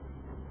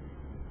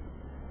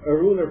a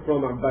ruler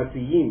from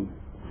Abbasiyin.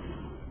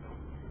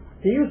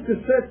 He used to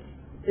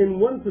sit in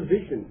one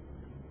position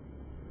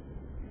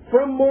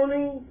from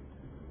morning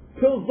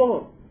till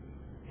dawn.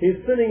 He's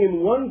sitting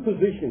in one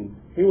position.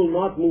 He will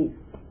not move.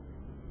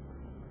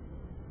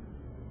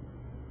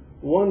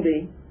 One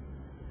day,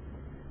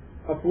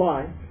 a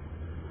fly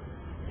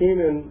came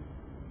and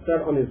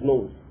sat on his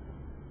nose.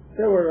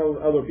 There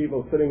were other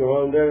people sitting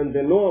around there, and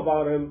they know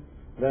about him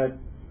that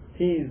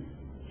he's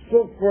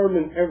so firm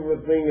in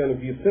everything, and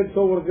if he sits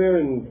over there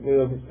in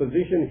his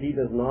position, he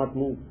does not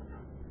move.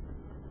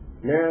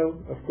 Now,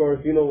 of course,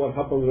 you know what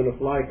happens when a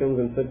fly comes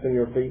and sits in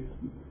your face.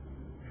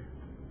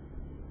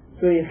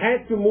 So he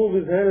had to move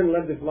his hand and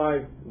let the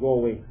fly go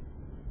away.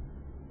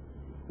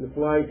 The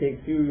fly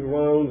takes few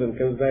rounds and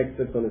comes back,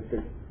 sits on his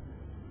face.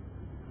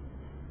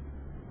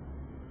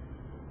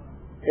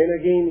 And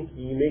again,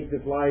 he makes the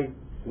fly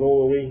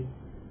go away.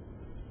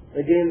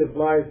 Again, the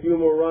fly a few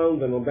more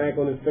rounds and back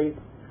on his face.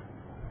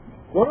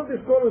 One of the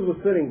scholars was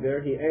sitting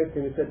there. He asked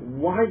him, he said,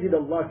 why did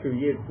Allah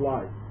create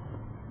flies?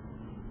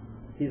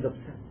 He's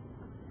upset.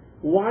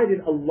 Why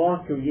did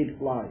Allah create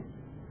flies?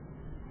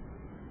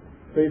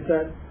 So he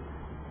said,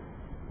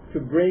 to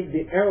break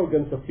the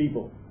arrogance of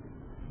people.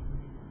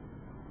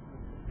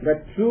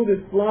 That through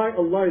this fly,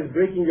 Allah is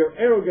breaking your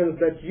arrogance,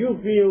 that you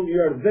feel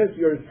you are this,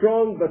 you are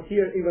strong, but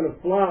here even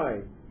a fly,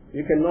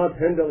 you cannot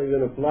handle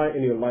even a fly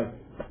in your life.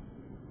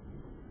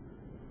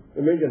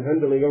 Imagine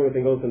handling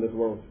everything else in this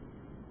world.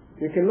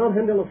 You cannot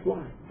handle a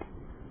fly.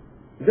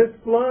 This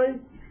fly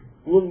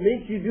will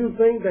make you do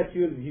things that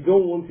you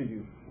don't want to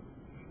do.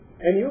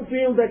 And you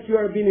feel that you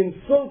are being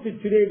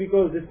insulted today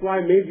because this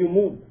fly made you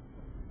move.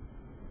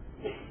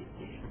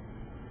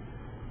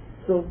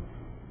 So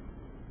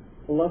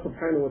Allah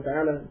subhanahu wa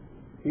ta'ala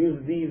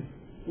used these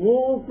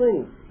small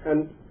things,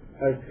 and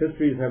as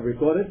histories have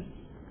recorded,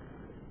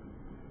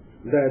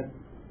 that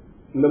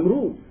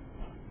Namrud,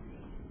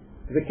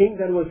 the king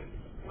that was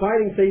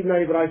fighting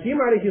Sayyidina Ibrahim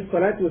alayhi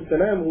salatu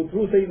wasalam, who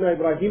threw Sayyidina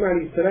Ibrahim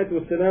alayhi salatu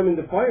wasalam in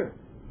the fire,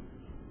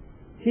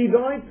 he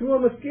died through a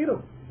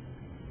mosquito.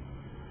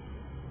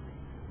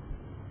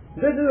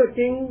 This is a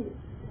king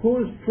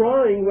who is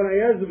trying,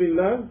 وَالْعِيَاذُ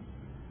بِاللَّهِ,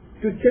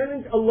 to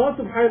challenge Allah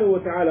subhanahu wa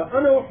ta'ala.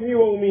 أَنَا أُحْيِي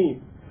وَأُمِيتُ,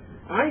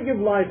 I give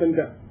life and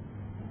death.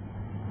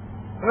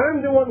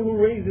 I'm the one who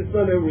raised the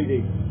sun every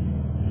day.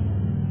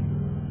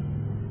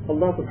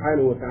 Allah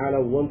subhanahu wa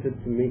ta'ala wanted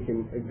to make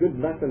him a good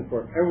lesson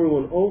for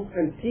everyone else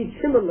and teach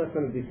him a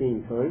lesson at the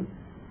same time.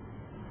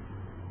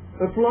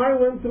 A fly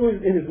went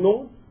through in his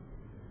nose,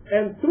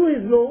 and through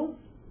his nose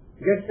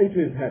gets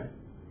into his head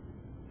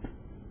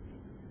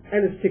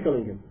and is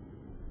tickling him.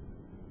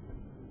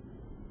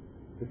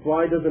 The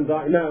fly doesn't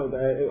die. Now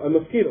a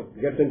mosquito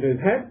gets into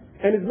his head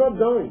and is not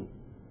dying.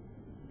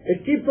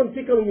 It keeps on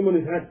tickling him on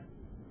his head.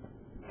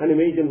 And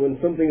imagine when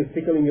something is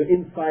tickling you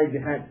inside the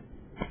head.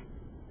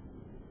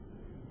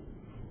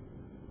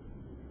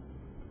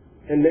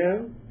 And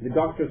now the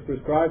doctors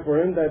prescribe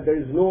for him that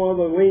there is no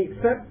other way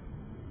except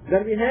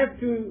that we have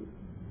to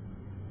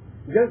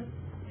just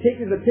take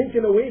his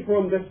attention away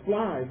from this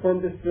fly,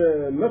 from this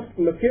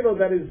mosquito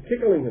that is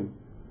tickling him.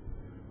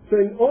 So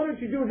in order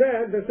to do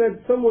that, they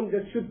said someone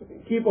just should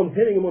keep on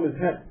hitting him on his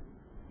head.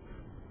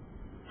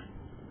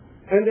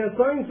 And they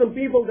assigned some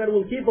people that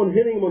will keep on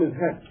hitting him on his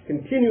head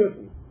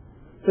continuously,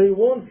 so he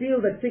won't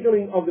feel the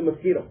tickling of the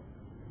mosquito.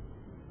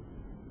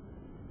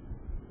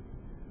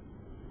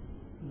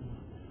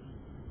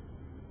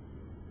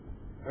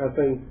 I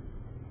think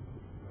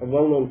a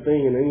well-known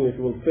saying in English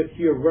will fit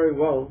here very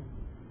well,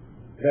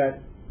 that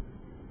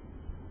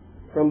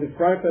from the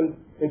fry pan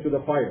into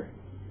the fire.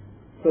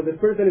 So this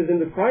person is in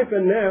the fry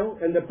pan now,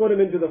 and they put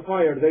him into the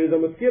fire. There is a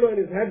mosquito in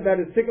his head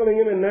that is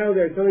tickling him, and now they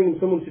are telling him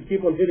someone should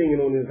keep on hitting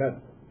him on his head.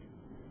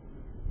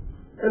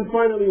 And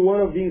finally, one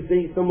of these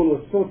days, someone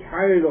was so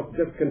tired of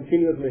just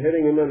continuously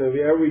hitting him, and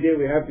every day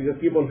we have to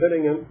just keep on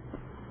hitting him.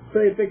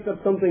 So he picks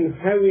up something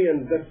heavy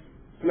and just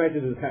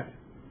smashes his head.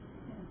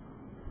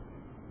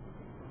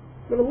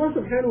 But Allah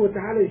subhanahu wa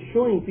ta'ala is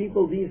showing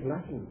people these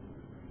lessons.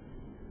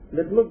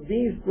 That look,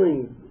 these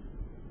things,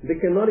 they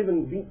cannot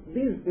even be,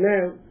 these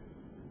now,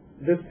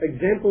 this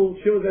example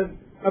shows us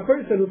a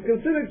person who's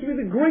considered to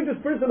be the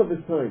greatest person of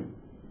his time.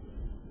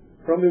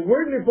 From a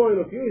worldly point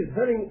of view, he's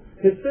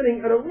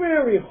sitting at a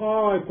very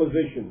high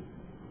position.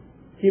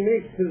 He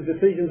makes his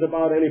decisions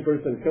about any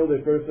person, kill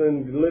this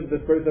person, leave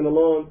this person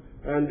alone,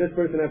 and this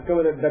person has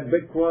committed that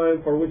big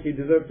crime for which he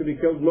deserves to be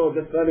killed, no,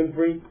 just set him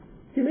free.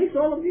 He makes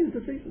all of these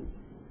decisions.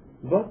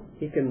 But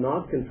he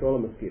cannot control a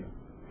mosquito.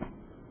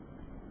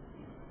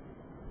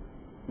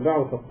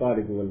 ضعف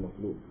الطالب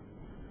والمطلوب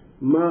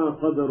ما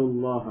قدر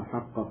الله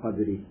حق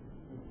قدره.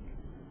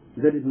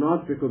 They did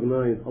not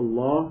recognize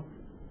Allah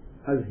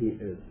as He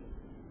is.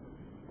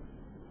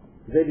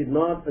 They did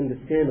not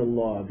understand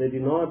Allah. They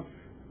did not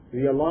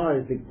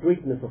realize the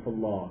greatness of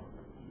Allah.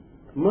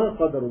 ما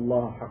قدر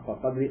الله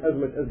حق قدره, as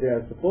much as they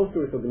are supposed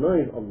to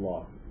recognize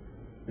Allah.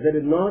 They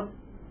did not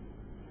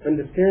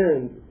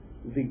understand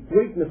the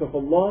greatness of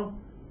Allah,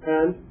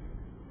 and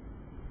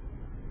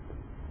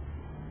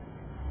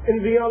in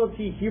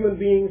reality human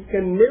beings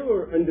can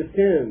never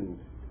understand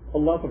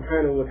Allah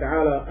subhanahu wa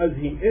ta'ala as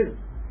He is.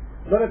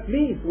 But at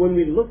least when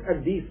we look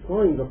at these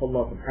signs of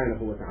Allah subhanahu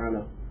wa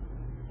ta'ala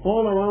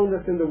all around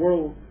us in the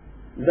world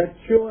that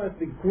show us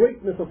the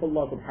greatness of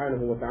Allah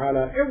subhanahu wa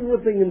ta'ala,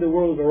 everything in the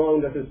world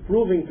around us is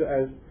proving to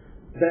us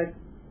that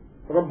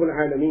Rabbul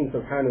Alameen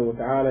subhanahu wa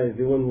ta'ala is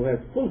the one who has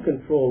full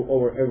control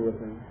over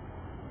everything.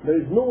 There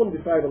is no one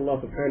beside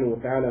Allah subhanahu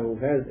wa ta'ala who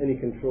has any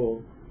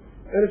control.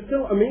 And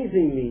still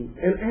amazingly,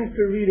 and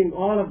after reading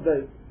all of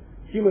this,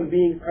 human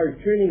beings are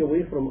turning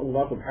away from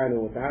Allah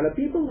subhanahu wa ta'ala.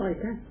 People like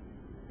us,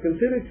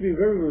 considered to be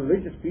very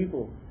religious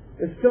people,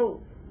 and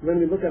still, when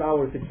we look at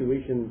our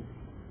situation,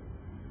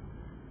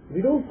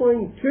 we don't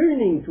find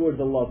turning towards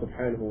Allah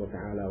subhanahu wa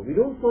ta'ala. We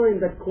don't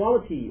find that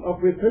quality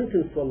of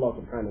repentance to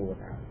Allah subhanahu wa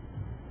ta'ala.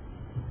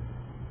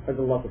 As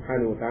Allah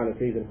subhanahu wa ta'ala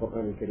says in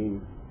Quran al-Kareem,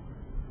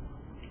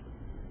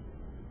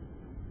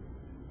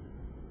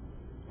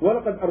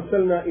 وَلَقَدْ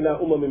أَرْسَلْنَا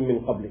إِلَىٰ أُمَمٍ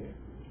مِّن قَبْلِكَ.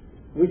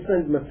 We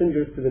sent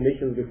messengers to the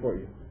nations before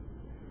you.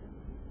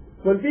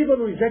 When people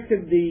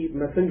rejected the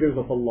messengers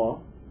of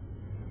Allah,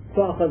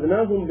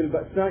 فَأَخَذْنَاهُمْ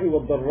بِالْبَأْسَاءِ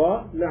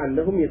وَالضَّرَّاءِ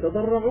لَعَلَّهُمْ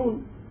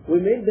يَتَضَرَّعُونَ. We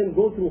made them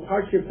go through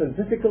hardships and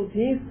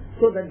difficulties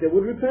so that they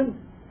would repent.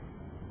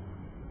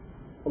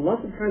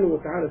 Allah subhanahu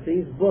wa ta'ala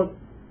says, but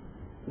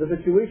the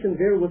situation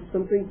there was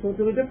something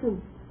totally different.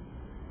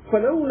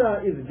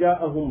 فَلَوْلَا إِذْ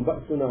جَاءَهُمْ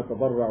بَأْسُنَا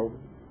تَضَرَّعُوا.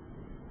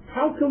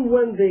 How come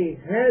when they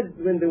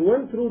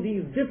went through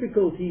these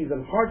difficulties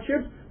and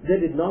hardships, they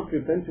did not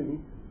repent to me?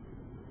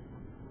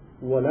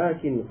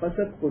 وَلَكِنْ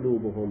قَسَتْ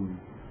قُلُوبُهُمْ.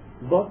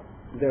 But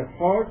their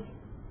hearts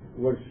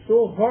were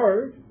so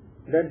hard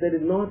that they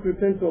did not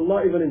repent to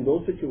Allah even in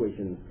those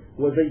situations.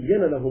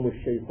 وَزَيَّنَ لَهُمُ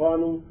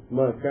الشَّيْطَانُ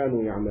مَا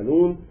كَانُوا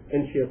يَعْمَلُونَ.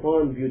 And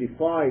Shaitan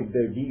beautified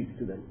their deeds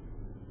to them.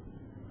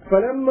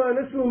 فَلَمَّا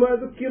نَسُوا مَا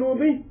ذُكِّرُوا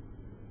بِهِ.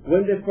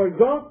 When they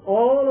forgot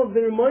all of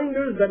the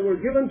reminders that were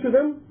given to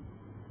them,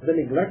 they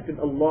neglected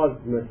Allah's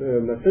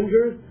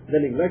messengers, they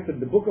neglected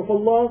the book of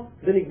Allah,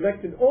 they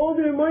neglected all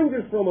the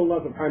reminders from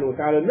Allah subhanahu wa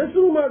ta'ala.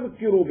 نَسُوا مَا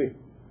ذُكِّرُوا بِهِ.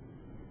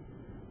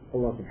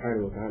 Allah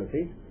subhanahu wa ta'ala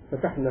says,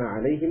 فَتَحْنَا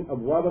عَلَيْهِمْ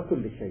أَبْوَابَ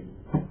كُلِّ شَيْءٍ.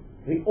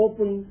 We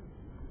opened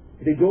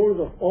the doors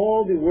of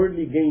all the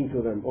worldly gain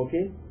to them.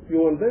 Okay? If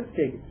you want this,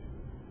 take it.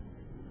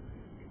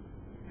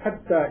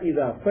 حَتَّى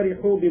إِذَا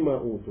فَرِحُوا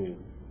بِمَا أُوتُوا.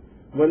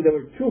 When they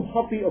were too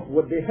happy of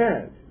what they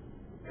had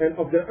and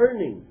of their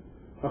earnings,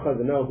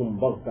 أَخَذْنَاهُمْ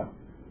بَغْتَةً.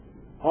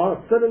 All of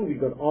a sudden we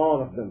got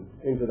all of them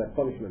into that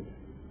punishment.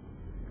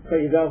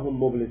 فَإِذَا هُمْ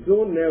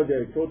مُبْلِسُونَ. Now they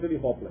are totally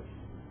hopeless.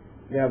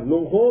 They have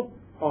no hope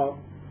of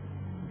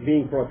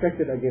being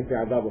protected against the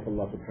adab of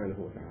Allah subhanahu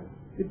wa ta'ala.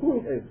 The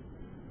point is,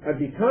 at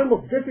the time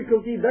of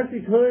difficulty, that's the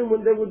time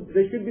when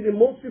they should be the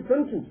most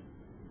repentant.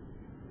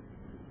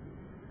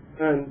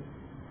 And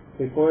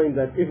we find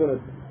that even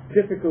as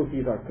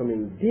difficulties are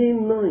coming, day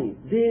and night,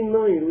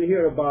 we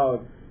hear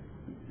about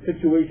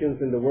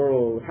situations in the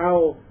world,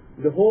 how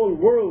the whole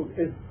world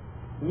is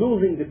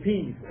losing the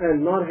peace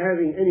and not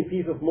having any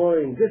peace of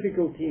mind,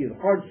 difficulties,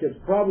 hardships,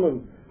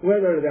 problems,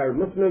 whether they are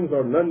Muslims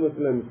or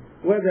non-Muslims,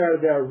 whether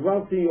they are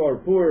wealthy or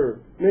poor,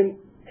 I mean,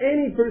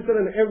 any person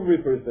and every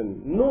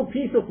person, no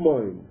peace of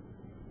mind.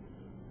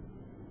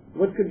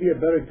 What could be a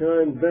better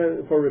time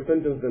for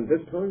repentance than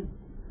this time?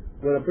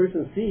 When a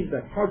person sees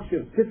that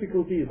hardships,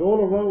 difficulties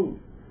all around,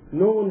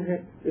 no one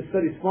is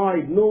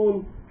satisfied, no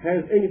one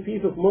has any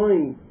peace of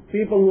mind.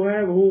 People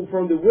who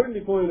from the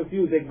worldly point of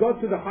view, they got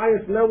to the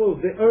highest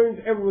levels, they earned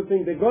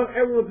everything, they got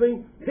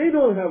everything, they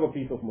don't have a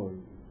peace of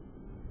mind.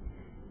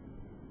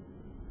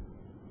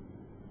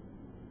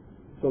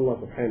 So Allah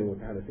subhanahu wa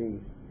ta'ala says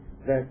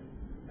that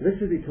this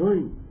is the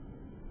time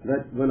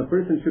that when a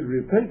person should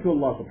repent to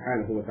Allah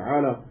subhanahu wa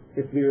ta'ala,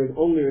 if we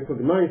only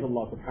recognize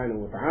Allah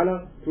subhanahu wa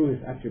ta'ala through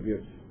His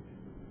attributes.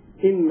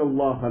 إِنَّ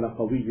اللَّهَ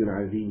لَقَوِيٌّ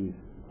عَزِيزٌ.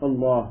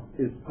 Allah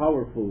is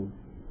powerful,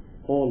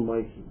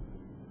 almighty.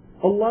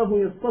 Allah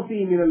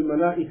يَصْطَفِي مِنَ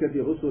الْمَلَائِكَةِ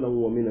رُسُلًا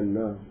وَمِنَ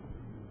النَّاسِ.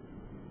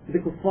 The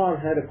kuffar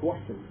had a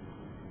question.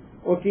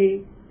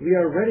 Okay, we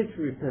are ready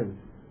to repent.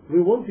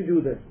 We want to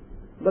do this.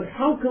 But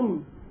how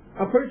come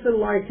a person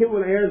like him,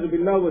 وَالْعِيَاذُ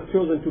بِاللَّهِ, was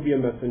chosen to be a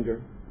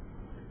messenger?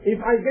 If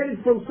I get it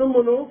from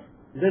someone else,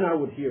 then I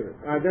would hear it.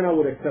 Then I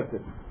would accept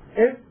it.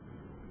 If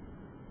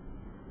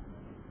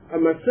a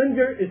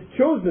messenger is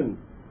chosen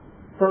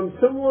from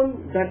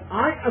someone that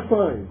I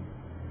assign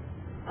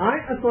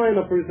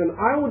a person,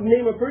 I would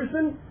name a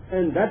person,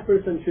 and that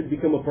person should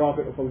become a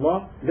prophet of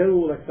Allah, then we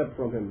will accept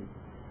from him.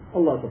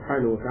 Allah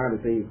subhanahu wa ta'ala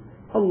says,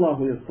 Allah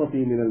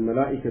يَصْطَفِي مِنَ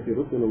الْمَلَائِكَةِ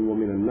رُسُلًا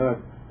وَمِنَ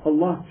النَّاسِ.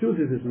 Allah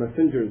chooses His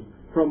messengers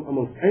from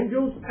amongst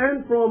angels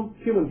and from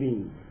human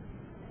beings.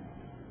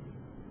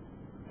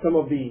 Some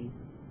of the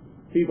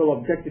people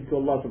objected to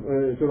Allah, to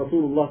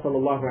Rasulullah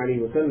sallallahu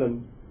alayhi wa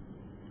sallam,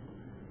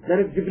 that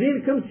if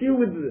Jibreel comes to you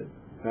with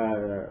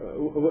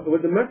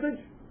the message,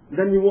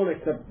 then we won't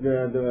accept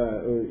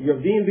your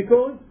deen,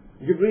 because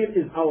Jibreel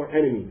is our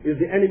enemy, is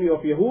the enemy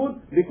of Yahud,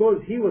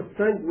 because he was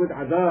sent with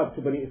adab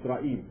to Bani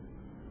Israel.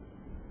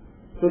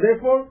 So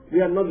therefore,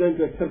 we are not going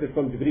to accept it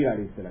from Jibreel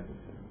alayhi salatu.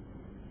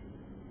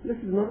 This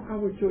is not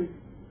our choice.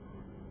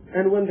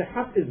 And when the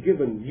haqq is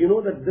given, you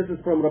know that this is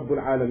from Rabbul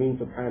Alameen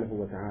subhanahu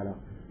wa ta'ala.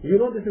 You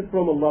know this is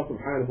from Allah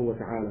subhanahu wa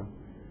ta'ala.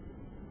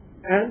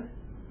 And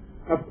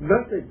a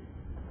message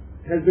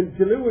has been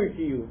delivered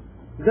to you,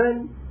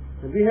 then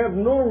we have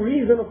no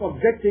reason of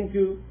objecting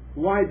to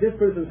why this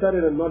person said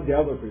it and not the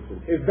other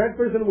person. If that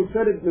person would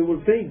say it, we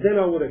would say, then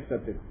I would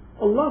accept it.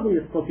 Allah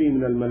يَصْطَفِي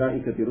مِنَ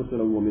الْمَلَائِكَةِ رُسُلًا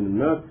وَمِنَ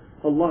النَّاسِ.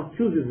 Allah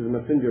chooses His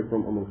messenger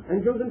from amongst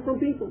angels and from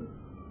people.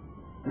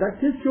 That's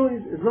His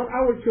choice, it's not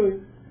our choice.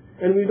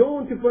 And we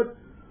don't want to put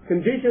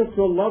conditions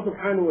to Allah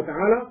subhanahu wa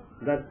ta'ala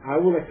that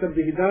I will accept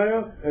the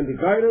hidayah and the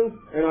guidance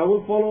and I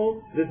will follow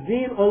this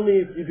deen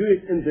only if you do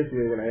it in this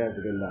way.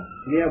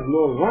 We have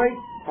no right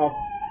of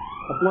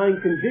applying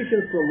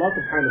conditions to Allah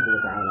subhanahu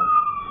wa ta'ala.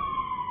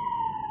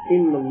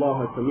 Inna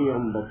Allah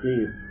sami'un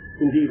basir.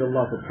 Indeed,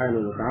 Allah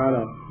subhanahu wa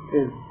ta'ala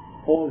is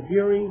all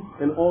hearing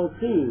and all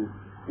seeing.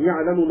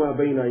 يَعْلَمُ مَا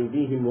بَيْنَ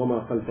أَيْدِيهِمْ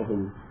وَمَا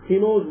خَلْفَهُم. He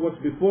knows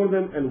what's before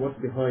them and what's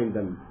behind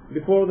them.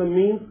 Before them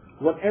means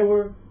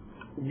whatever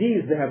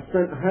deeds they have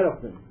sent ahead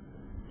of them.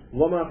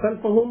 وَمَا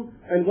خَلْفَهُم,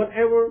 and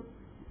whatever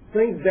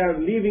things they are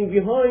leaving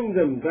behind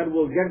them that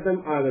will get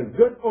them either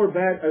good or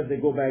bad as they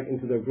go back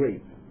into their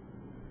graves.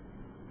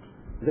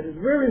 That is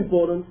very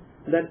important,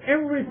 that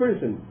every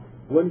person,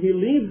 when he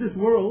leaves this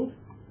world,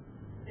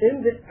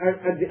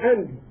 at the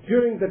end,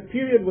 during that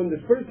period when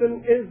this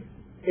person is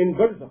in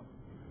barzakh,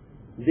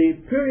 the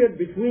period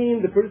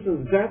between the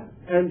person's death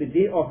and the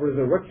day of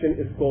resurrection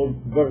is called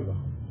barzakh.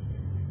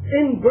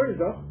 In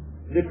barzakh,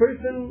 the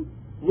person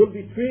will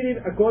be treated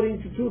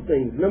according to two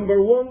things.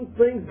 Number one,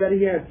 things that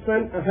he had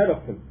sent ahead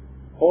of him.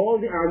 All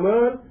the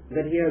a'mal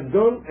that he has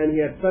done and he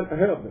had sent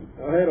ahead of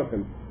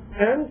him.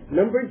 And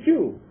number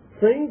two,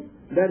 things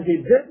that he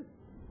did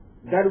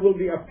that will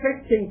be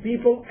affecting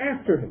people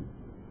after him.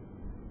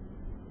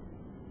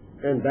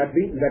 And that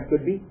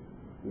could be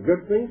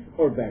good things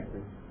or bad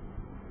things.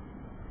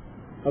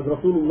 As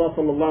Rasulullah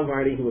sallallahu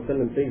alayhi wa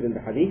sallam says in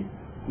the hadith,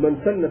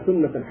 من سن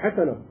سنة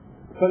حسنة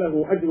فله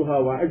أجرها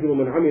وأجر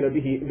من عمل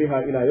بها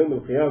إلى يوم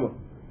القيامة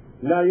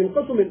لا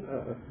ينقص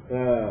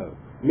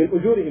من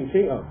أجورهم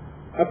شيئا.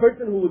 A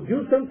person who would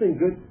do something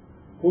good,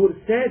 who would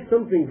say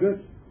something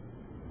good,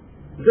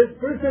 this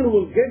person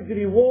will get the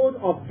reward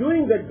of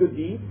doing that good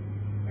deed,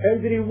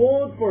 and the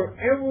reward for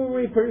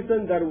every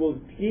person that will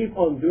keep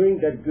on doing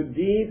that good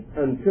deed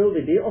until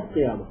the day of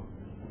Qiyamah.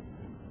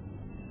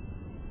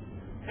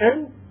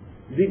 And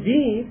the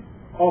deed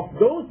of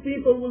those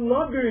people will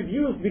not be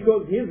reduced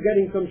because he is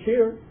getting some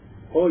share,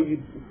 or you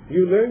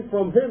learn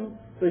from him,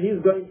 so he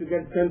is going to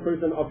get 10%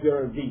 of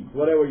your deed,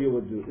 whatever you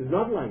would do. It's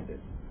not like this.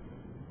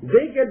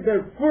 They get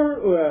their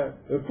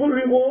full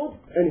reward,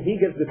 and he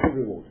gets the full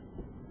reward.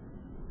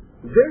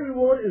 Their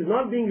reward is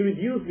not being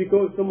reduced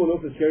because someone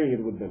else is sharing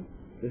it with them.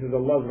 This is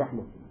Allah's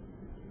rahmah.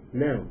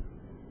 Now,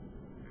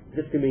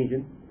 just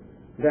imagine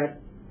that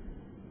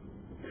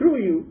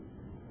through you,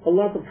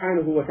 Allah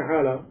subhanahu wa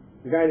ta'ala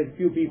guided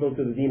few people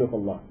to the deen of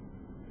Allah.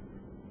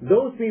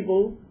 Those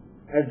people,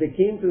 as they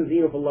came to the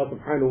deen of Allah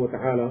subhanahu wa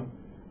ta'ala,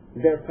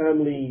 their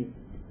families,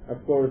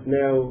 of course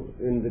now,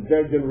 in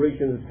their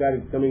generations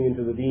started coming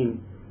into the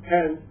deen,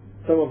 and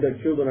some of their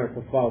children are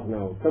kuffar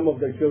now. Some of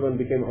their children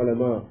became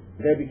ulama,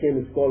 they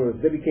became scholars,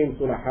 they became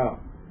sulaha.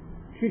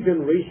 Few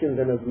generations,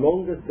 and as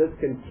long as this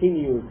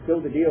continues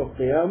till the day of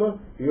Qiyamah,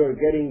 you are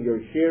getting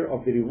your share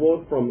of the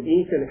reward from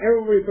each and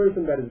every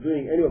person that is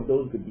doing any of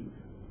those good deeds.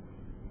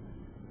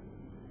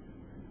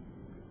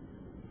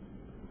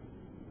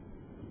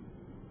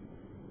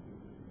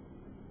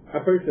 A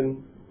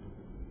person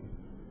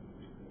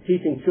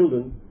teaching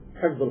children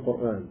Hifz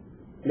al-Quran,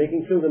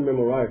 making children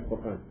memorize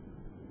Quran.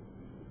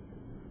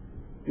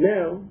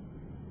 Now,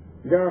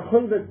 there are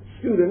 100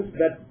 students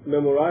that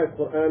memorize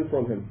Quran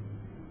from him.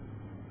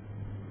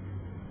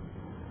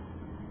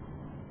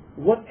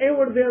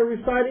 Whatever they are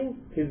reciting,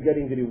 he's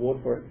getting the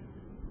reward for it.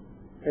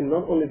 And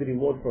not only the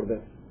reward for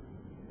this.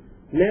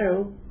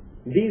 Now,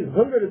 these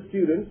 100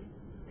 students,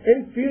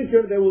 in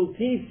future they will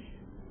teach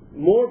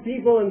more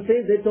people and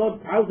say they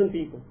taught 1,000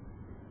 people.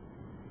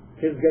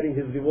 He's getting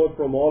his reward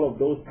from all of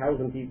those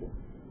 1,000 people.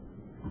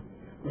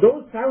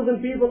 Those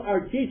 1,000 people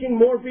are teaching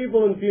more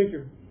people in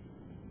future.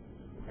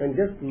 And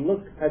just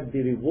look at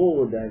the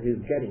reward that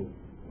he's getting.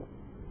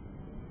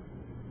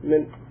 I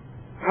mean,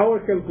 our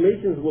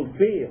calculations will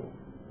fail.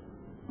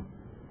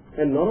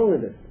 And not only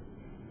this.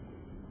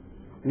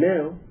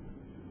 Now,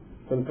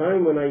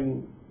 sometime when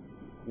I'm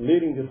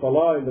leading the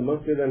salah in the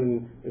masjid,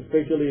 and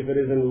especially if it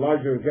is in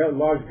large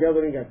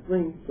gathering, I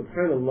think,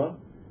 subhanallah,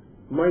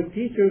 my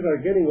teachers are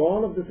getting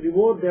all of this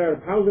reward. There are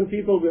 1,000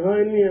 people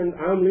behind me, and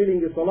I'm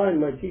leading the salah, and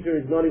my teacher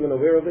is not even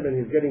aware of it, and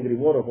he's getting the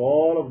reward of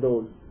all of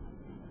those.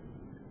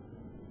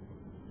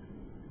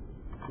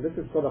 This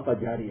is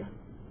sadaqah jariyah,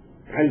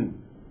 ilm,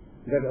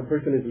 that a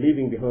person is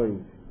leaving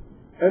behind.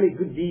 Any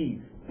good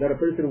deed that a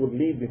person would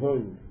leave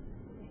behind.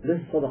 This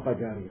is sadaqah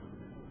jariyah.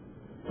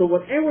 So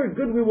whatever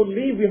good we will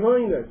leave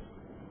behind us,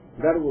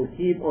 that will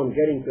keep on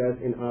getting to us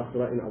in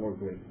akhirah, in our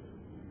grave.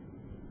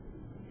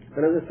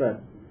 And as I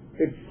said,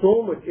 it's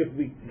so much, if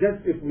we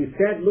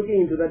start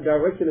looking into that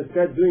direction and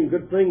start doing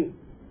good things,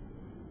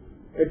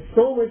 it's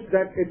so much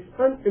that it's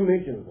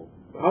unimaginable.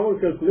 Our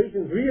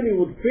calculations really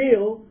would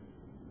fail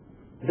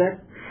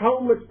that how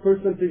much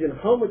percentage and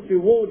how much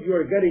reward you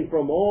are getting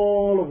from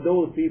all of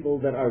those people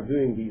that are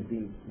doing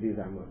these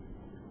amal.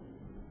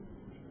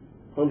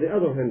 On the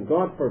other hand,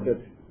 God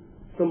forbid,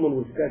 someone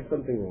will start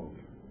something wrong.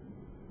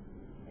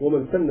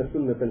 وَمَنْ سَنَّ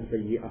سُنَّةً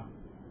سَيِّئَةً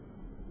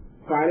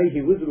فَعَلَيْهِ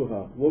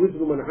وِزْرُهَا وَوِزْرُ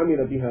مَنْ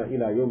عَمِلَ بِهَا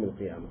إِلَى يَوْمِ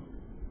الْقِيَامَةِ.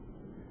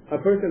 A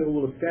person who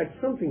will start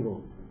something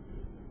wrong.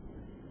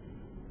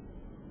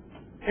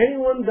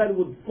 Anyone that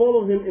would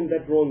follow him in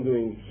that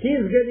wrongdoing, he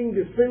is getting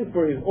the sin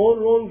for his own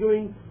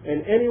wrongdoing,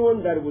 and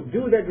anyone that would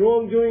do that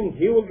wrongdoing,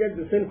 he will get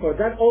the sin for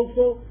that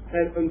also,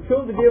 and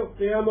until the day of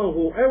Qiyamah,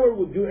 whoever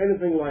would do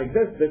anything like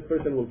this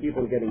person will keep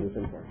on getting the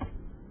sin for it.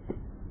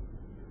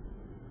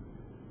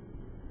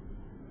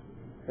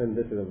 And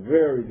this is a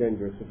very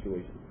dangerous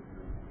situation.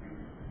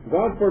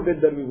 God forbid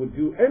that we would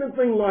do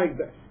anything like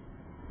this.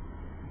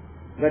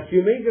 That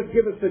you may just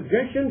give a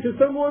suggestion to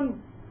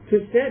someone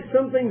to start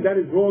something that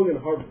is wrong and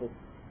harmful.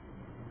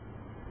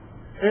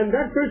 And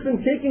that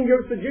person taking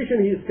your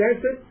suggestion, he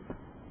starts it,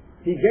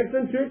 he gets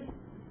into it,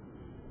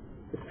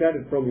 it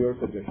started from your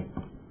suggestion.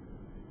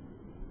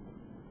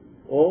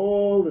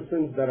 All the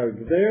sins that are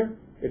there,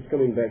 it's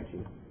coming back to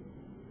you.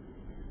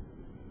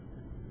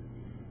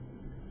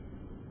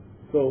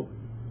 So,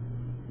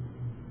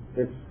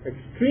 it's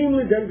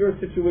extremely dangerous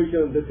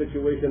situation in this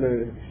situation,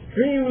 and it's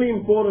extremely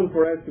important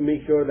for us to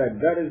make sure that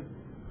that is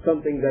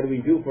something that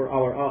we do for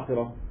our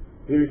akhirah.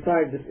 We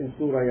recite this in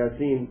Surah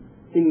Yasin,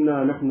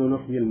 Inna nahnu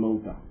nuhyi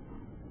al-mawta.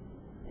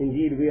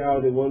 Indeed, we are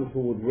the ones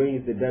who would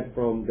raise the dead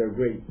from their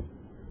graves.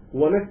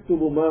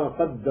 وَنَكْتُبُ مَا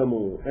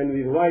قَدَّمُوا, and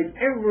we write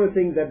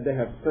everything that they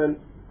have sent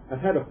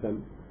ahead of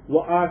them.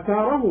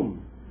 وَآثَارَهُمْ,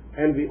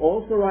 and we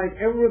also write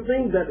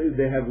everything that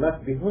they have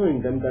left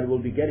behind them that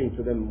will be getting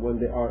to them when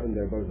they are in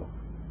their barzakh.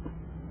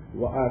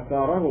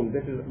 وَآثَارَهُمْ,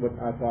 this is what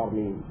athar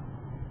means.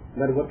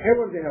 That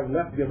whatever they have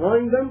left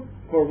behind them,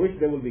 for which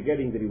they will be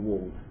getting the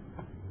reward.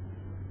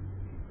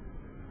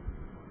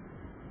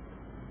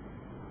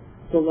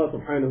 So Allah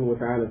subhanahu wa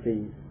ta'ala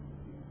says,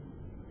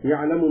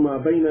 يَعْلَمُ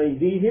مَا بَيْنَ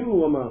أَيْدِيهِمْ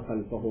وَمَا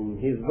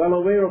خَلْفَهُمْ. He is well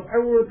aware of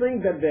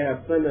everything that they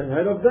have sent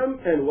ahead of them,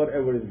 and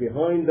whatever is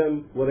behind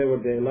them, whatever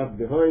they left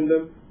behind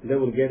them, they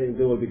will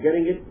be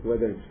getting it,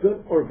 whether it's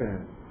good or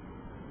bad.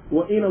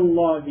 وَإِلَى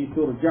اللَّهِ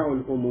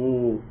تُرْجَعُ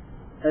الْأُمُورِ,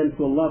 and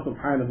to Allah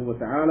subhanahu wa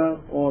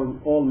ta'ala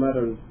all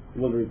matters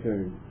will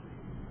return.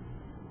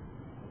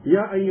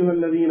 يَا أَيُّهَا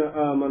الَّذِينَ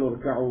آمَنُوا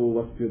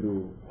ارْكَعُوا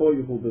وَاسْجُدُوا. O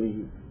you who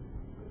believe,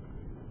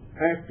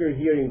 after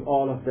hearing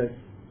all of this,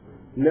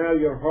 now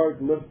your heart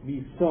must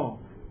be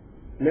soft.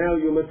 Now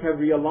you must have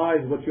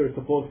realized what you're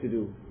supposed to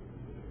do.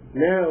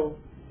 Now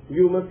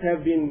you must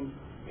have been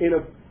in a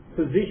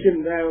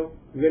position now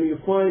when you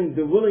find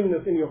the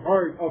willingness in your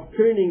heart of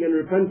turning and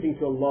repenting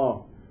to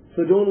Allah.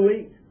 So don't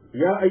wait.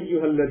 Ya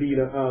ayyuhal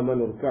ladina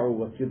amanu rka'u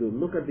wasjudu.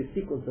 Look at the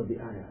sequence of the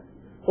ayat.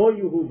 All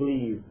you who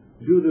believe,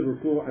 do the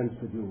ruku' and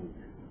sujood.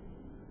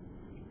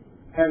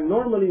 And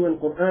normally when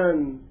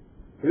Quran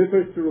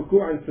refers to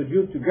ruku' and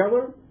sujood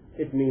together,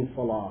 it means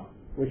salah,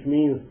 which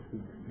means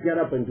get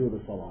up and do the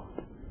salah.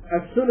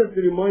 As soon as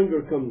the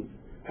reminder comes,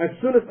 as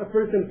soon as a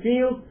person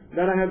feels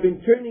that I have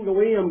been turning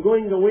away, I'm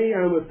going away,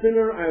 I'm a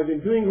sinner, I have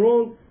been doing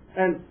wrong,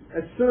 and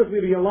as soon as we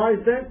realize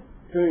that,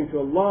 turning to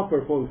Allah,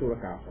 perform 2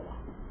 rak'ah salah.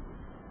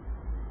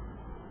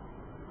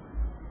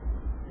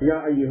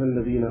 Ya ayyuhal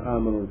ladhina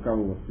amanu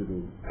rka'u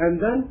wasjudu.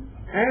 And then,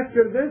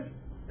 after this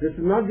is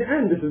not the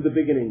end, this is the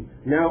beginning.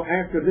 Now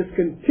after this,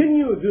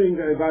 continue doing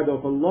the ibadah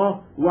of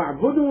Allah.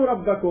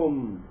 وَاعْبُدُوا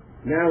رَبَّكُمْ.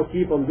 Now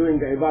keep on doing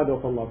the ibadah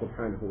of Allah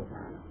subhanahu wa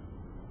ta'ala.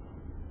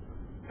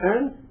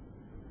 And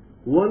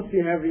once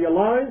you have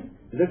realized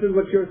this is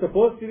what you're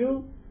supposed to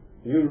do,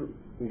 you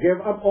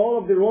give up all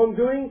of the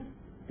wrongdoings,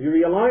 you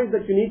realize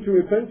that you need to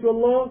repent to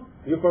Allah,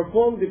 you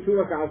perform the 2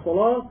 rak'ah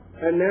salah,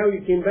 and now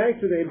you came back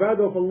to the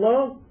ibadah of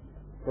Allah.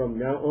 From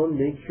now on,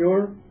 make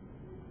sure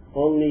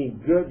only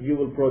good you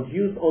will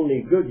produce,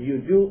 only good you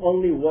do,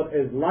 only what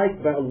is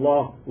liked by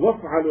Allah.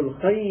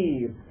 وَافْعَلُوا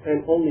الْخَيْرِ,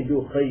 and only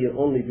do khayr,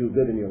 only do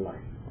good in your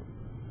life.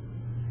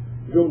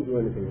 Don't do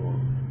anything wrong.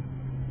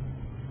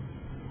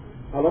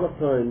 A lot of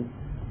times,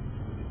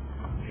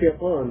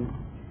 shaitan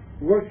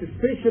works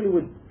especially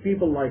with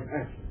people like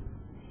us,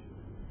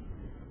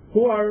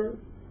 who are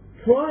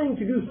trying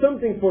to do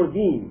something for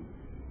deen.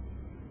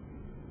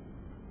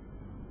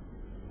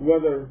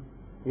 Whether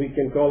we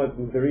can call it,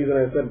 the reason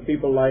I said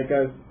people like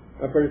us,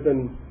 a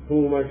person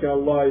who,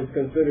 mashallah, is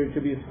considered to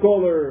be a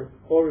scholar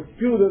or a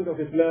student of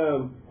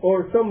Islam,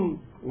 or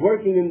some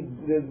working in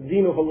the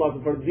deen of Allah,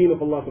 for the deen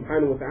of Allah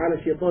subhanahu wa ta'ala.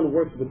 Shaitan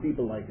works with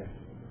people like us.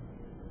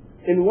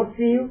 In what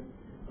field?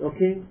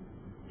 Okay,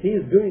 he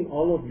is doing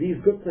all of these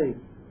good things.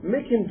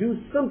 Make him do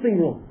something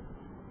wrong.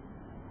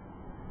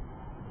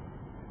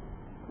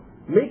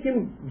 Make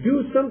him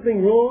do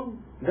something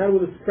wrong that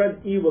will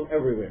spread evil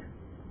everywhere.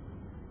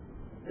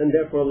 And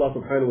therefore Allah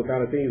subhanahu wa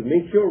ta'ala says,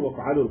 make sure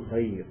وَفْعَلُوا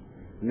الْخَيْرِ.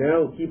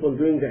 Now keep on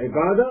doing the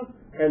ibadah,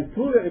 and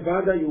through the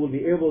ibadah you will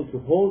be able to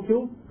hold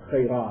to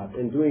khayrat,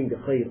 and doing the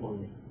khayr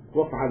only.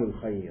 وَفْعَلُوا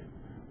الْخَيْرِ.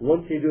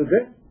 Once you do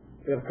this,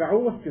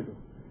 ارْكَعُوا وَاسْجُدُوا.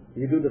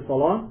 You do the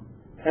salah,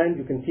 and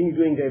you continue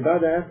doing the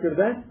ibadah after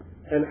that,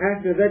 and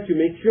after that you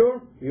make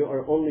sure you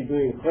are only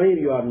doing khayr,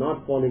 you are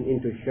not falling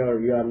into shar,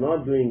 you are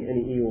not doing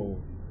any evil.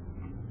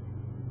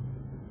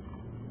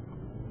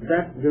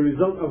 That the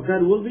result of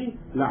that will be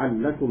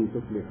لَعَلَّكُمْ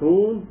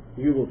تُفْلِحُونَ.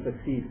 You will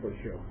succeed for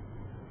sure.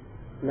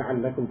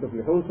 لَعَلَّكُمْ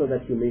تُفْلِحُونَ, so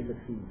that you may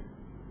succeed.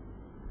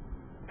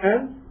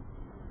 And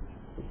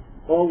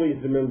always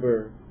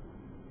remember,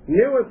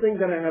 never think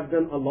that I have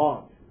done a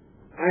lot.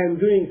 I am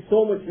doing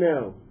so much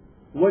now.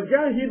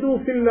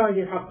 وَجَاهِدُوا فِي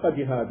اللَّهِ حَقَّ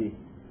جِهَادِهِ.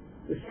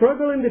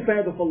 Struggle in the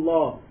path of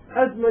Allah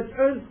as much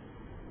as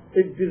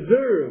it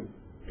deserves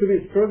to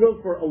be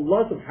struggled for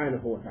Allah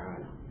subhanahu wa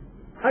ta'ala.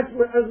 As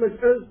much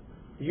as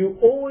you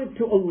owe it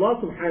to Allah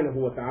subhanahu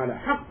wa ta'ala.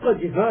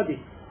 حَقَّ جِهَادِهِ.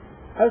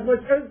 As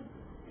much as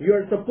you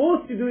are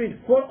supposed to do it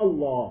for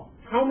Allah.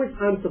 How much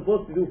I'm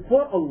supposed to do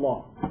for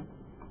Allah.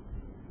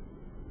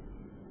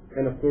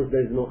 And of course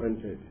there is no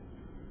end to it.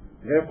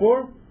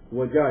 Therefore,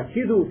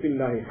 وَجَاهِدُوا فِي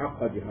اللَّهِ حَقَّ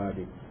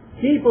جِهَادِهِ.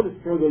 Keep on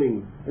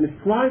struggling and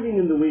striving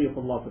in the way of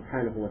Allah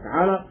subhanahu wa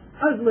ta'ala,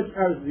 as much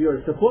as you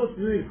are supposed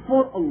to do it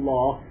for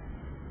Allah,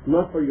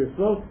 not for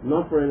yourself,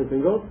 not for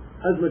anything else,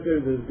 as much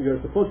as you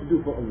are supposed to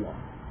do for Allah.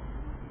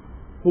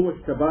 هُوَ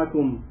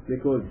اجْتَبَاكُمْ,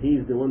 because He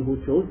is the one who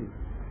chose you.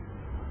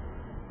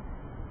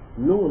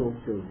 No one else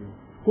chose you.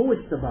 هُوَ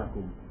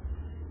اجْتَبَاكُمْ.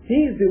 He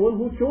is the one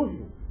who chose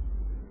you.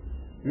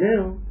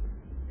 Now,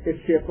 if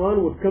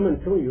shaitan would come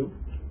and tell you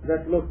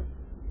that, look,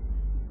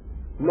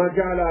 مَا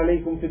جَعَلَ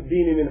عَلَيْكُمْ فِي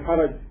الدِّينِ مِنْ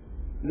حَرَجٍ,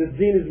 this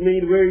deen is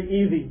made very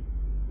easy,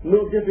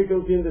 no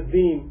difficulty in this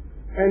deen,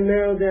 and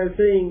now they are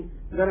saying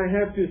that I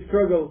have to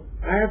struggle,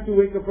 I have to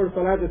wake up for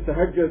Salat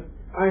al-Tahajjud,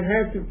 I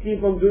have to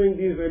keep on doing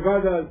these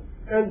ibadahs,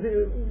 and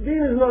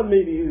deen is not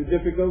made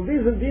difficult,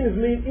 deen is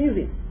made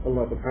easy.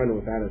 Allah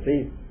subhanahu wa ta'ala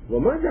says,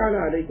 وَمَا جَعَلَ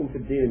عَلَيْكُمْ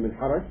فِي الدِّينِ مِنْ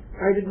حَرَجٍ.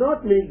 I did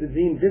not make the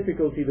deen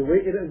difficult the way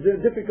it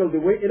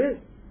is.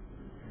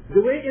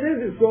 The way it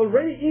is, it's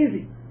already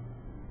easy.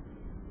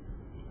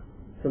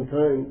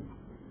 Sometimes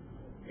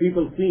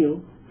people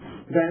feel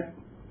that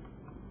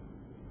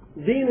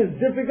deen is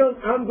difficult,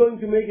 I'm going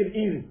to make it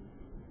easy.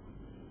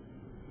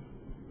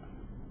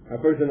 A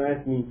person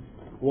asked me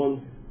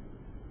once,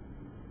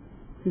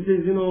 he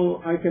says,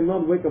 I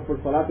cannot wake up for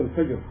Salat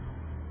al-Fajr.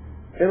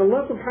 And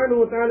Allah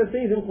subhanahu wa ta'ala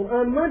says in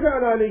Quran, مَا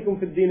جَعَلَ عَلَيْكُمْ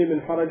فِي الدِّينِ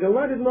مِنْ حَرَجٍ.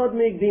 Allah did not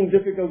make deen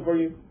difficult for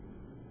you.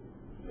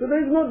 So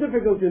there is no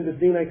difficulty in this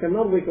deen. I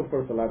cannot wake up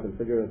for Salat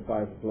al-Fajr at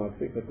 5 o'clock,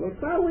 6 o'clock.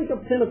 So I'll wake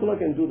up 10 o'clock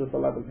and do the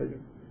Salat al-Fajr.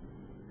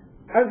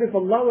 As if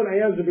Allah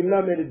wal-'iyāzu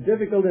billah made it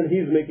difficult and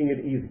He's making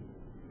it easy.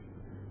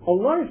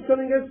 Allah is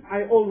telling us,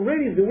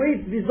 the way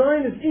it's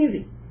designed is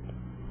easy.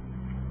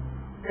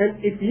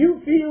 And if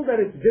you feel that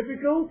it's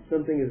difficult,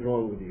 something is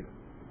wrong with you.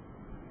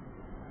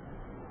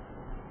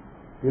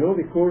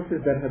 The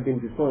courses that have been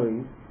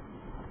designed,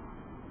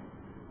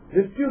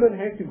 the student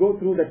has to go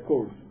through that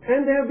course.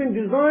 And they have been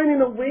designed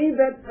in a way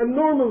that a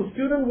normal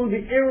student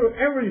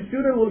every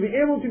student will be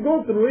able to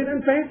go through it and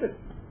pass it.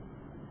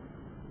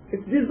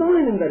 It's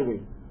designed in that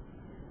way.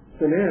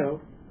 So now,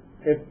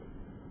 if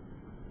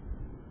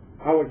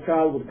our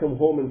child would come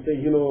home and say,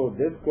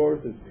 this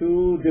course is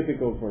too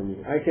difficult for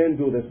me, I can't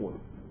do this one.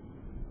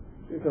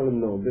 You tell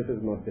him, no, this is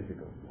not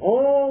difficult.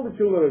 All the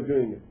children are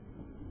doing it.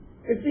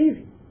 It's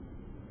easy.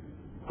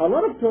 A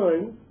lot of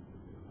times,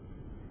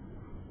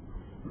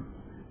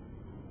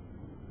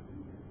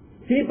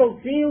 people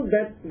feel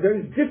that there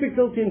is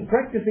difficulty in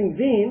practicing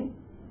deen,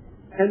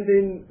 and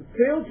then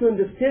fail to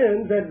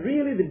understand that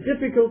really the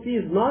difficulty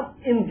is not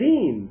in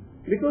deen,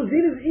 because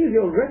deen is easy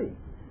already.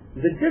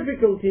 The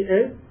difficulty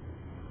is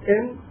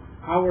in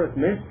our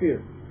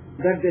atmosphere.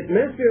 That the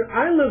atmosphere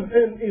I live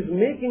in is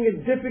making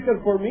it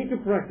difficult for me to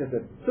practice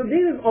it. So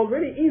deen is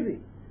already easy.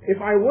 If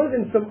I was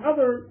in some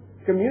other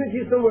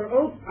community somewhere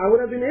else, I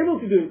would have been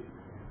able to do it.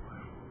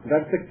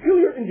 That's a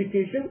clear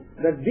indication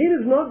that deen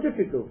is not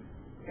difficult.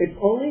 It's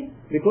only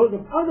because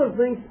of other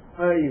things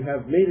I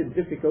have made it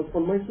difficult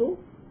on my soul.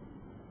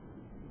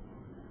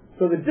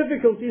 So the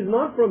difficulty is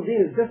not from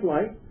deen. It's just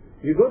like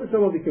you go to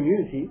some of the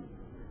communities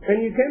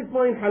and you can't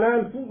find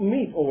halal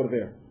meat over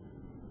there.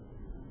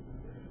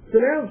 So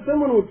now if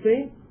someone would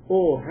say,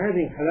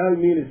 having halal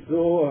meat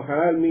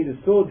is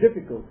so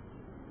difficult.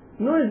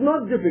 No, it's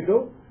not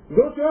difficult.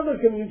 Go to other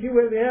community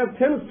where they have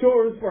 10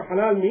 stores for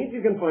halal meat,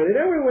 you can find it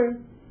everywhere.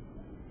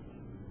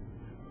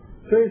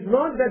 So it's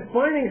not that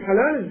finding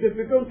halal is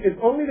difficult, it's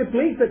only the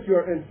place that you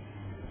are in.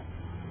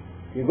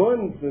 You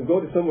go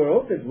to somewhere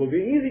else, it will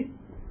be easy.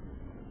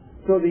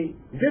 So the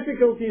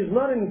difficulty is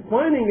not in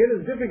finding it,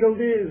 the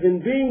difficulty is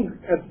in being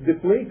at the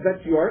place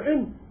that you are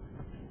in.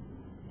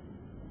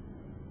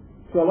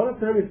 So a lot of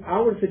times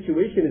our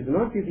situation is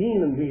not the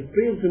deen, and we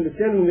fail to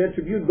understand when we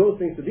attribute those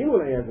things to deen,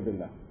 wal-'iyāzu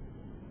billah.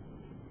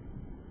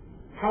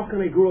 How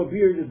can I grow a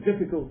beard? It's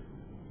difficult.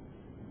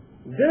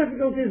 The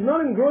difficulty is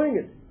not in growing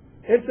it.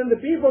 It's in the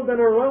people that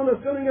are around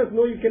us telling us,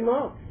 no, you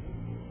cannot.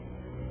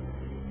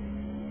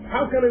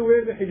 How can I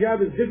wear the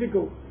hijab? It's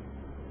difficult.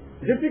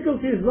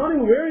 Difficulty is not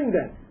in wearing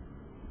that.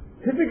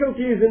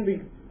 Difficulty is in the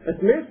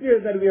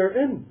atmosphere that we are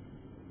in.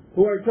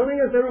 Who are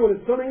telling us, everyone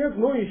is telling us,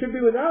 no, you should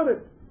be without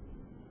it.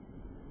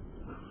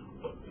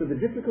 So the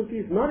difficulty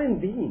is not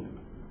in deen.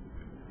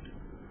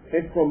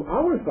 It's from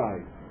our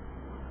side.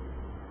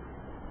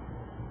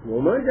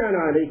 وَمَا جَعَلَ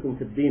عَلَيْكُمْ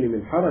فِي الدِّينِ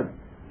مِنْ حَرَجٍ.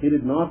 He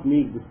did not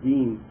make this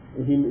deen,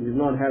 and He did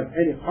not have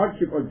any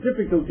hardship or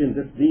difficulty in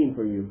this deen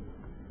for you.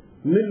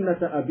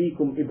 مِلَّةَ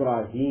أَبِيكُمْ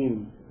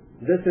إِبْرَاهِيمَ.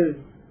 This is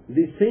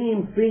the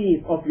same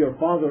faith of your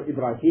father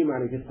Ibrahim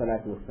alayhi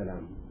salatu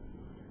wasalam.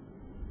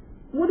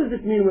 What does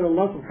it mean when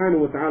Allah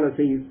subhanahu wa ta'ala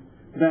says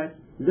that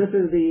this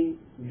is the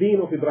deen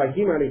of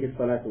Ibrahim alayhi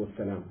salatu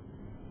wasalam?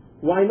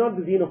 Why not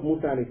the deen of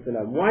Musa alayhi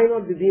salam? Why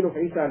not the deen of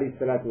Isa alayhi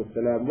salatu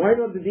wasalam? Why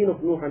not the deen of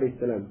Nuh alayhi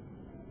salam?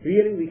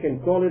 Really, we can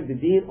call it the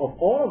deen of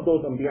all of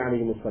those Anbiya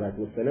alayhi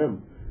salatu wasalam.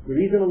 The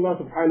reason Allah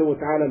subhanahu wa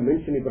ta'ala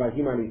mentioned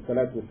Ibrahim alayhi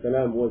salatu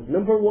wasalam was,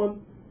 number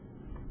one,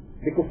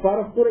 the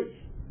kuffar of Quraysh.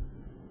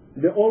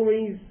 They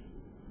always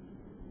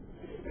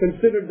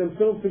considered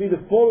themselves to be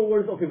the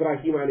followers of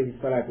Ibrahim alayhi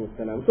salatu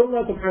wasalam. So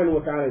Allah subhanahu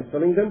wa ta'ala is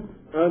telling them,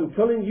 I'm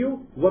telling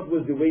you what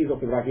was the ways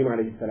of Ibrahim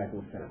alayhi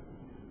salatu wasalam.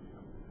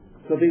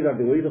 So these are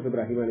the ways of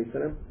Ibrahim alayhi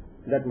salam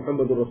that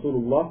Muhammadur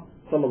Rasulullah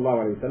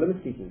sallallahu alayhi wa sallam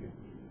is teaching you.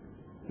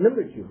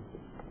 Number two,